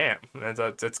say it, I am.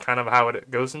 That's kind of how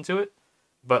it goes into it.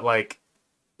 But like,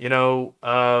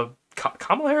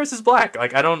 Kamala Harris is black.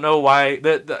 Like I don't know why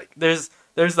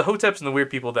there's the hoteps and the weird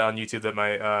people on YouTube that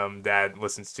my dad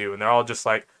listens to, and they're all just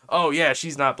like, oh yeah,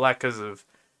 she's not black because of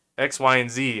X, Y, and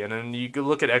Z. And then you could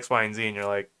look at X, Y, and Z, and you're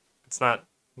like, it's not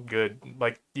good.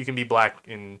 Like you can be black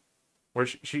in where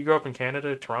she grew up in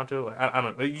Canada, Toronto. I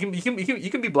don't know. You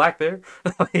can be black there.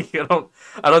 Like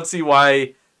I don't see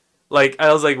why. Like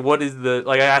I was like, what is the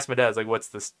like? I asked my dad, I was like, what's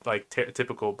this like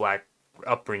typical black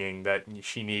upbringing that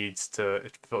she needs to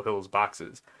fulfill those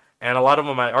boxes? And a lot of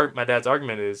them, my dad's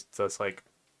argument is just like,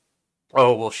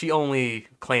 oh well, she only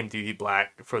claimed to be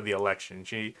black for the election.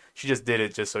 She just did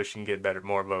it just so she can get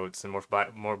more votes and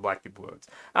more black people votes.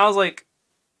 And I was like,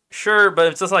 sure, but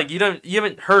it's just like you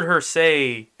haven't heard her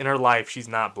say in her life she's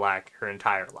not black her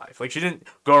entire life. Like she didn't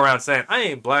go around saying I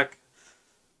ain't black,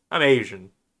 I'm Asian.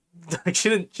 Like she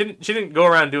didn't go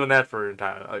around doing that for her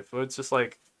entire life. So it's just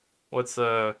like, what's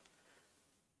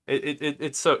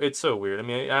It's so weird. I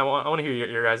mean, I want to hear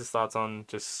your guys' thoughts on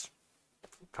just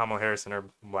Kamala Harris and her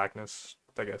blackness,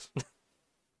 I guess.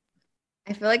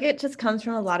 I feel like it just comes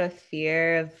from a lot of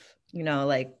fear of,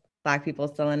 like black people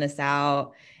selling us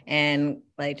out and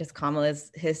like just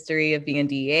Kamala's history of being a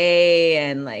DA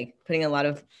and like putting a lot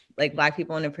of like black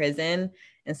people into prison.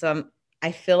 And so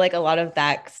I feel like a lot of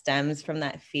that stems from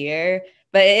that fear.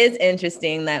 But it is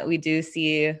interesting that we do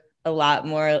see a lot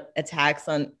more attacks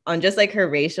on just like her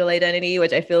racial identity,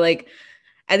 which I feel like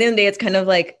at the end of the day, it's kind of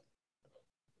like,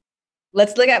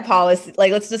 let's look at policy.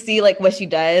 Like, let's just see like what she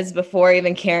does before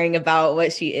even caring about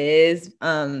what she is.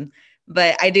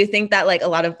 But I do think that like a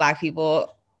lot of black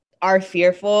people are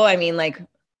fearful. I mean, like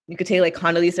you could take like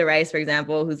Condoleezza Rice, for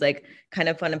example, who's like kind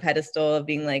of on a pedestal of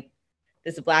being like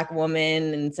this black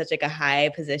woman in such like a high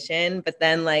position, but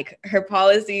then like her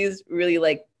policies really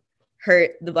like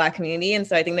hurt the black community. And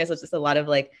so I think there's just a lot of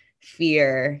like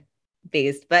fear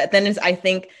based, but then I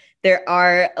think there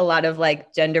are a lot of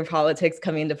like gender politics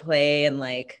coming into play. And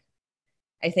like,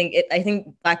 I think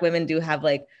black women do have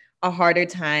like a harder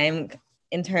time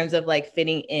in terms of like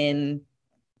fitting in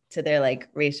to their like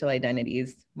racial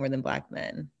identities more than black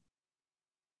men.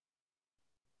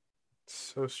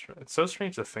 It's so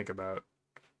strange to think about.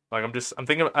 Like I'm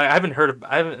thinking. I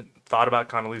haven't thought about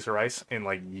Condoleezza Rice in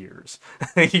like years.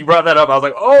 He brought that up. I was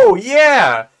like, oh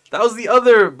yeah, that was the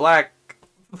other black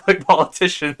like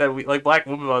politician that we like black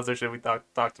woman politician we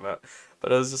talked about.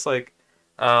 But it was just like,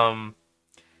 and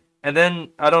then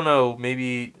I don't know.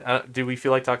 Maybe do we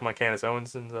feel like talking about Candace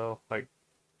Owens though? Like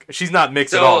she's not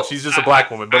mixed at all. She's just a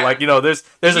black woman. But like there's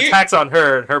a tax on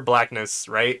her and her blackness,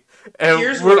 right? And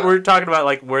we're talking about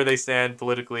like where they stand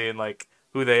politically and like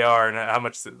who they are and how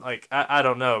much like I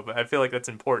don't know, but I feel like that's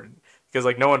important because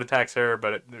like no one attacks her,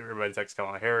 but everybody attacks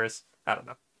Kamala Harris. I don't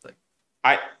know. Like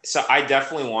I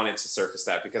definitely wanted to surface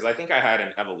that because I think I had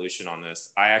an evolution on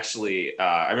this. I actually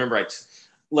I remember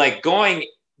going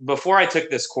before I took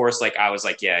this course, like I was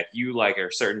like, yeah, if you like are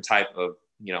a certain type of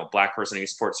black person who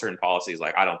support certain policies,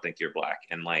 like I don't think you're black.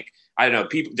 And like I don't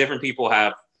know, different people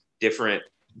have different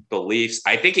beliefs.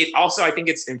 I think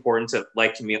it's important to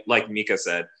like Mika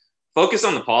said, focus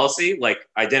on the policy. Like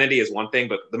identity is one thing,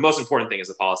 but the most important thing is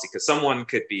the policy because someone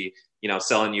could be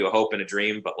selling you a hope and a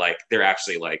dream, but like they're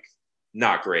actually like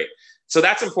not great. So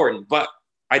that's important, but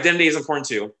identity is important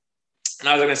too. And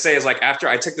I was going to say is like after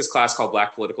I took this class called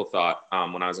Black Political Thought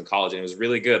when I was in college, and it was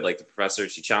really good. Like the professor,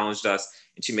 she challenged us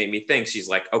and she made me think. She's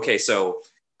like, okay, so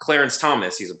Clarence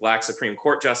Thomas, he's a black Supreme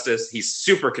Court justice. He's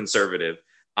super conservative,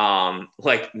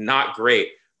 like not great.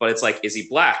 But it's like, is he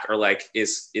black or like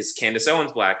is Candace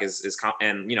Owens black?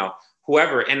 And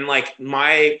whoever. And like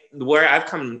where I've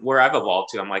evolved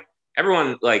to, I'm like,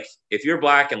 everyone, like, if you're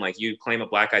black and like you claim a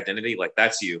black identity, like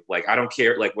that's you. Like, I don't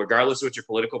care, like, regardless of what your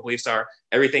political beliefs are,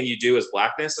 everything you do is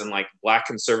blackness. And like black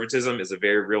conservatism is a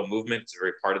very real movement. It's a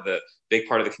very big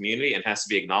part of the community and has to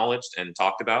be acknowledged and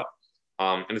talked about.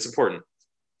 And it's important.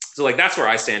 So like, that's where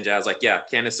I stand, Jazz. Like, yeah,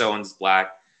 Candace Owens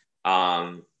black.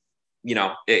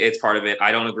 It's part of it.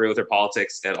 I don't agree with her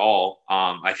politics at all.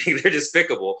 I think they're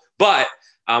despicable, but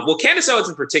well, Candace Owens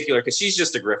in particular, because she's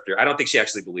just a grifter. I don't think she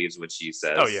actually believes what she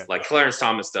says. Oh, yeah. Like Clarence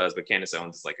Thomas does, but Candace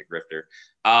Owens is like a grifter.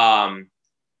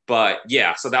 But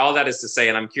yeah, so all that is to say,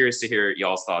 and I'm curious to hear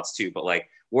y'all's thoughts too, but like,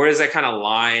 where does that kind of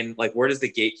line, like, where does the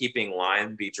gatekeeping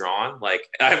line be drawn? Like,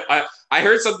 I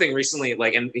heard something recently,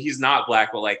 like, and he's not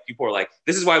black, but like, people are like,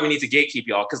 this is why we need to gatekeep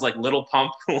y'all. Cause like Little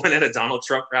Pump went at a Donald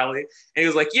Trump rally and he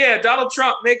was like, yeah, Donald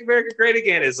Trump, make America great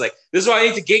again. It's like, this is why I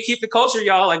need to gatekeep the culture,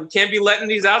 y'all. Like, we can't be letting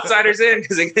these outsiders in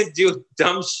because they can do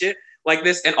dumb shit like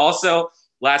this. And also,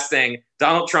 last thing,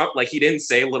 Donald Trump, like, he didn't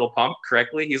say Little Pump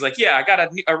correctly. He's like, yeah, I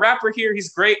got a rapper here. He's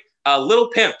great. Little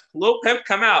Pimp,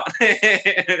 come out.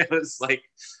 It was like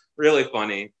really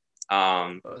funny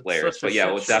players. But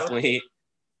yeah, we'll definitely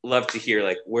love to hear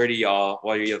like why do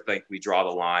you think we draw the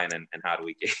line and how do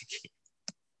we get?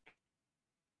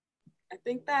 I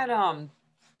think that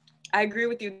I agree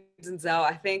with you, Denzel.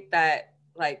 I think that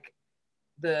like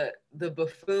the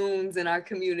buffoons in our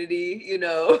community,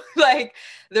 like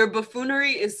their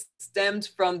buffoonery is stemmed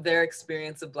from their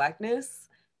experience of blackness.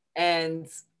 And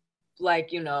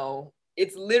like,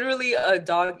 it's literally a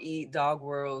dog eat dog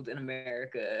world in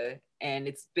America. And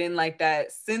it's been like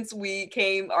that since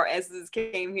our ancestors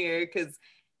came here, because,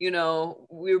 we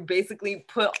were basically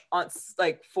put on,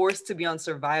 like, forced to be on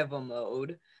survival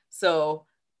mode. So,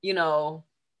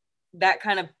 that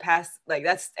kind of passed, like,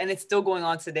 and it's still going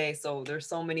on today. So there's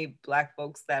so many Black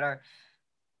folks that are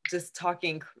just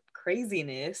talking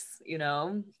craziness,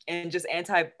 and just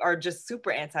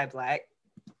super anti-Black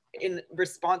in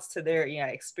response to their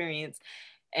experience.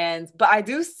 But I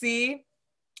do see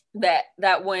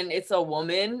that when it's a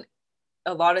woman,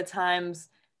 a lot of times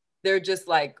they're just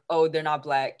like, oh, they're not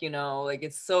Black, like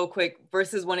it's so quick,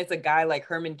 versus when it's a guy like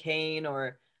Herman Cain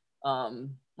or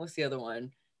what's the other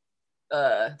one,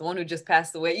 the one who just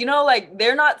passed away, like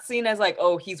they're not seen as like,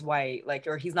 oh, he's white, like,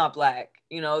 or he's not Black,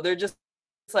 they're just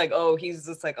like, oh, he's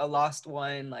just like a lost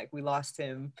one, like we lost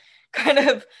him kind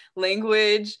of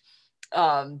language.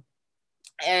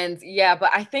 And yeah, but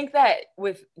I think that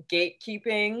with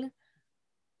gatekeeping,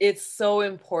 it's so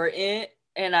important.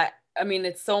 And I mean,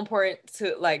 it's so important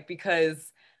to like,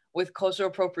 because with cultural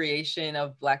appropriation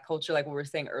of Black culture, like what we were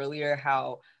saying earlier,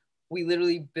 how we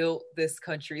literally built this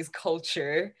country's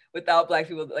culture. Without Black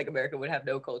people, like America would have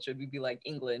no culture. We'd be like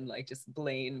England, like just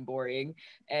plain boring.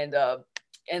 And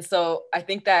so I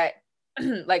think that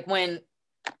like when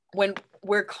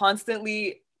we're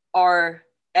constantly our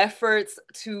efforts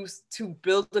to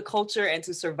build the culture and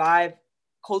to survive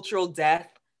cultural death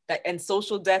and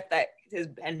social death that has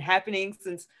been happening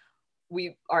since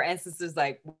our ancestors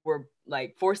like were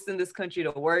like forced in this country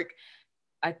to work.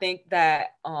 I think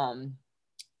that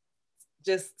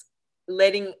just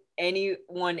letting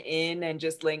anyone in and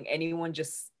just letting anyone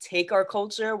just take our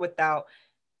culture without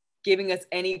giving us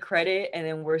any credit, and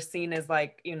then we're seen as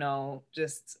like, you know,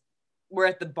 just we're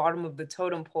at the bottom of the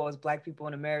totem pole as Black people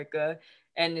in America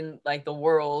and in like the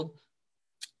world.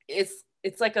 It's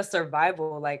like a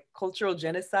survival, like cultural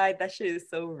genocide. That shit is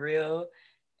so real.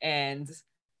 And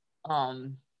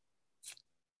um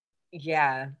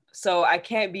yeah, so I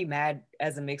can't be mad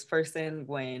as a mixed person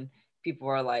when people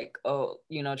are like, oh,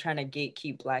 you know, trying to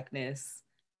gatekeep Blackness,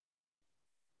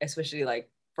 especially like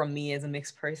from me as a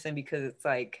mixed person, because it's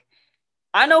like,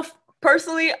 I know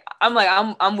personally, I'm like,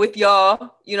 I'm with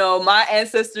y'all. You know, my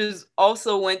ancestors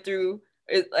also went through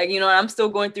it, like, you know, I'm still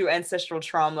going through ancestral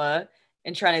trauma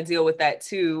and trying to deal with that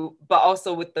too, but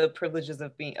also with the privileges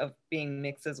of being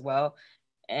mixed as well.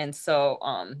 And so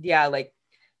yeah, like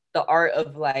the art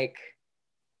of like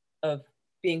of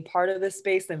being part of this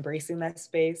space, embracing that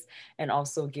space, and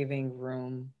also giving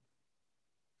room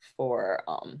for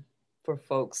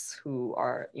folks who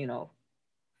are, you know,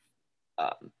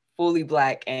 fully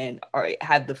Black and are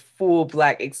have the full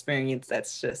Black experience.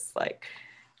 That's just like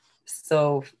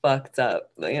so fucked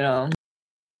up, you know.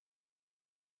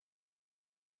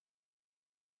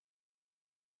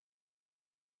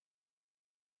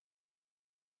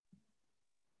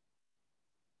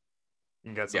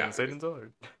 You got something to say, Denzel?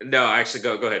 Or? No, actually,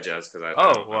 go ahead, Jazz. Because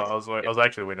I was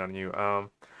actually waiting on you. I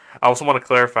also want to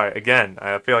clarify again.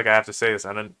 I feel like I have to say this.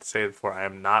 I didn't say it before. I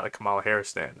am not a Kamala Harris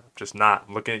stan. I'm just not.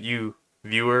 I'm looking at you,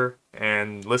 viewer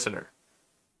and listener.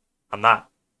 I'm not.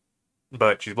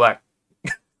 But she's Black.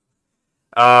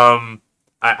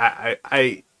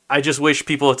 I just wish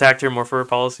people attacked her more for her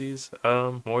policies,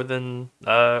 more than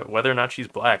whether or not she's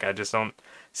Black. I just don't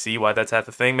see why that's half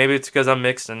the thing. Maybe it's because I'm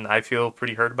mixed and I feel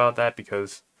pretty hurt about that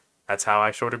because that's how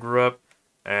I sort of grew up,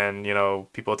 and you know,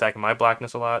 people attacking my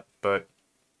Blackness a lot. But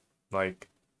like,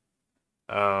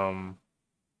 I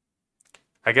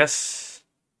guess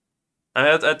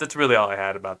that's really all I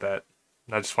had about that.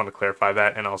 I just want to clarify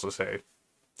that and also say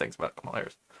things about Kamala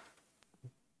Harris.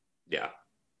 Yeah.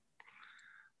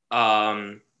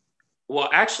 Well,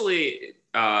 actually,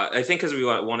 I think because we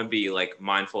want to be like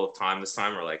mindful of time this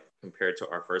time, or like compared to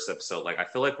our first episode, like I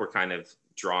feel like we're kind of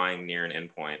drawing near an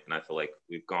endpoint, and I feel like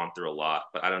we've gone through a lot.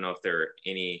 But I don't know if there are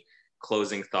any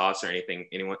closing thoughts or anything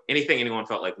anyone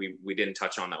felt like we didn't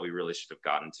touch on that we really should have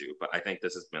gotten to. But I think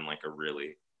this has been like a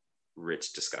really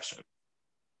rich discussion.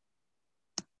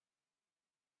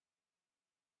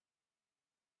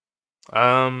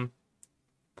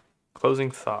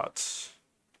 Closing thoughts.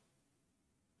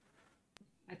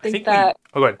 I think that.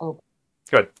 Go ahead. Oh,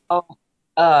 go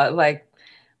ahead. Like,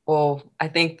 well, I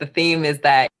think the theme is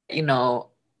that, you know,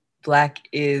 Black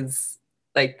is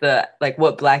like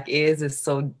what Black is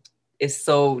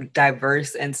so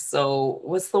diverse and so,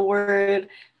 what's the word?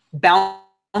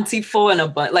 Bountiful and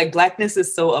abundant. Like Blackness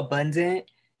is so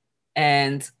abundant.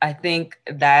 And I think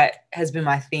that has been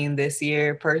my theme this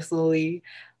year personally.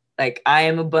 Like I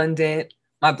am abundant.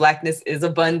 My Blackness is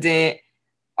abundant.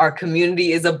 Our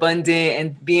community is abundant,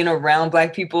 and being around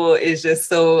Black people is just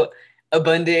so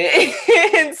abundant.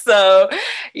 And so,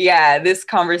 yeah, this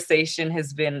conversation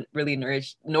has been really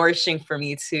nourishing for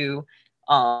me too.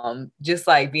 Just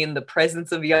like being in the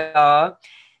presence of y'all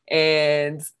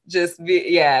and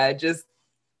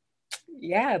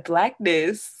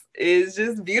Blackness is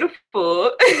just beautiful.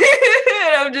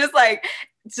 And I'm just like,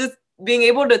 just being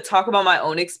able to talk about my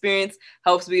own experience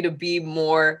helps me to be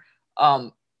more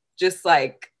just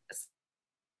like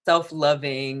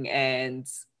self-loving and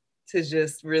to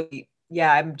just really,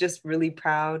 I'm just really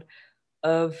proud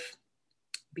of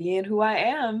being who I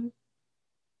am.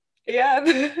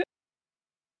 Yeah.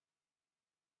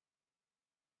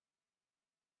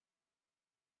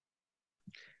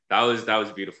 That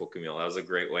was beautiful, Camille. That was a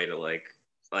great way to like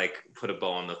put a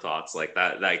bow on the thoughts like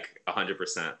that, like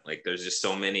 100%. Like there's just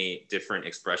so many different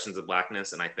expressions of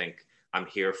Blackness, and I think I'm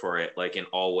here for it, like in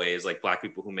all ways, like Black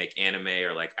people who make anime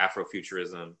or like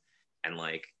Afrofuturism and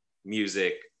like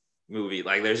music, movie,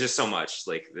 like there's just so much,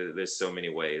 like there's so many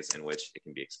ways in which it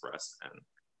can be expressed and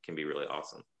can be really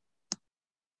awesome.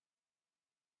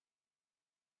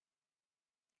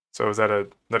 So is that a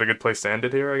good place to end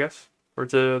it here, I guess, for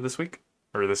this week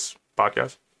or this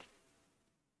podcast?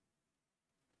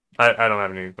 I don't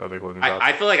have any other closing thoughts.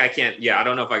 I feel like I can't. Yeah, I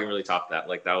don't know if I can really top that.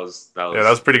 Like that was. Yeah, that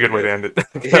was a pretty good way to end it.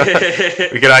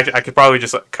 I could probably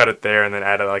just cut it there and then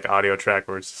add a like audio track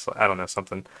where it's just, I don't know,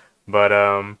 something. But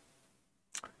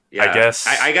yeah, I guess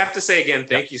I have to say again,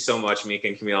 thank you so much, Mika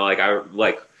and Camille.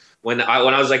 Like when I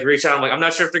was like reach out, I'm like, I'm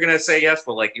not sure if they're gonna say yes,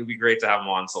 but like it would be great to have them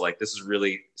on. So like this is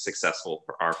really successful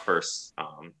for our first.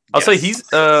 I'll say he's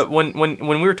when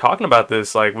we were talking about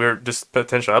this, like we were just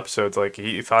potential episodes, like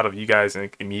he thought of you guys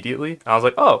immediately. I was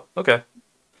like, oh, okay.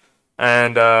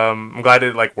 and I'm glad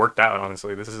it like worked out.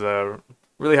 Honestly, this is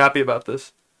really happy about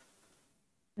this.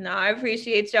 No, I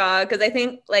appreciate y'all because I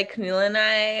think like Camila and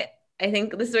I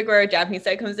think this is like where our Japanese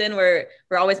side comes in, where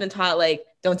we're always been taught like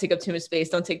don't take up too much space,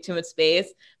 don't take too much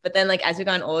space. But then like as we've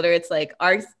gotten older, it's like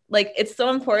it's so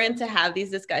important to have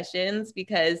these discussions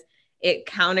because it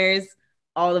counters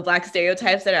all the Black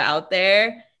stereotypes that are out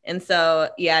there. And so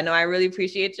yeah, no, I really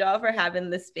appreciate y'all for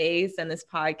having this space and this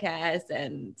podcast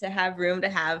and to have room to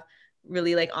have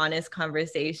really like honest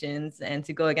conversations and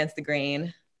to go against the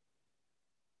grain.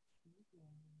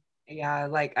 Yeah,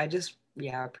 like I just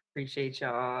appreciate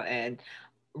y'all and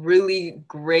really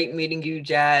great meeting you,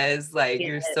 Jazz. Like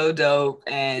you're so dope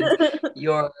and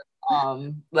your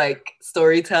like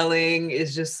storytelling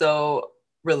is just so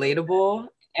relatable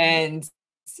and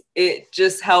it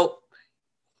just helped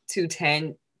to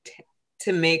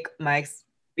to make my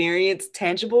experience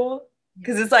tangible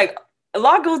because it's like a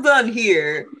lot goes on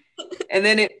here and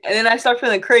then I start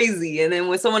feeling crazy and then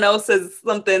when someone else says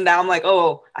something that I'm like,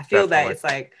 oh, I feel Definitely. that, it's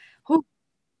like, whoo,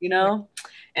 you know.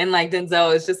 And like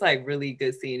Denzel, it's just like really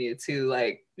good seeing you too.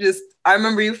 Like just I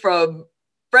remember you from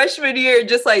freshman year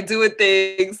just like doing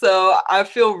things, so I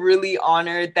feel really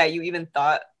honored that you even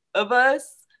thought of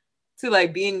us to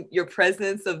like be in your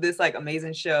presence of this like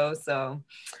amazing show. So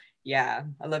yeah,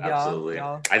 I love y'all. Absolutely.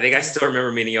 I think I still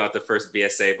remember meeting you at the first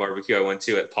BSA barbecue I went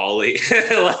to at Poly,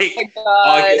 like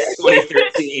August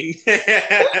 2013.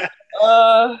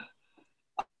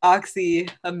 Oxy,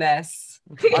 a mess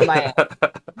on my end.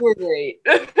 We're great.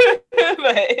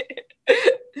 But,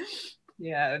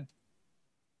 yeah.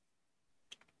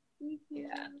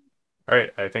 All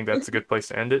right, I think that's a good place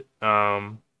to end it.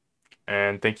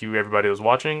 And thank you everybody who was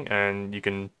watching. And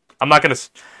I'm not gonna.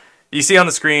 You see on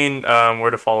the screen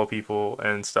where to follow people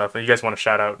and stuff. And you guys want to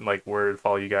shout out like where to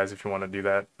follow you guys if you want to do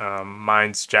that.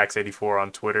 Mine's Jax84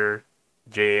 on Twitter,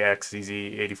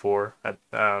 JAXZZ84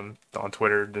 on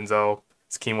Twitter. Denzel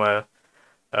Skimwa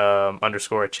 _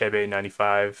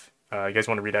 Achebe95. You guys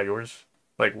want to read out yours?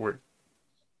 Like where?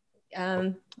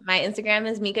 My Instagram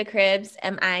is Mika Cribbs,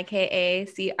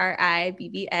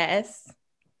 MIKACRIBBS.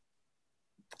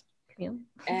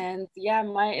 And yeah,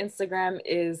 my Instagram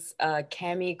is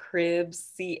Cami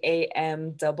Cribbs,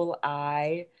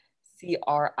 CAMIICRIBBS,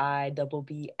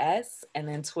 and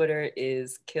then Twitter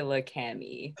is Killa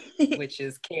Cami, which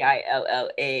is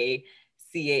KILLACAMII.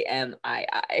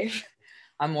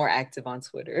 I'm more active on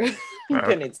Twitter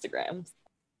than Instagram.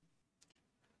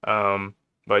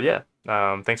 But yeah,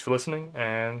 thanks for listening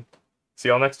and see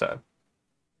y'all next time.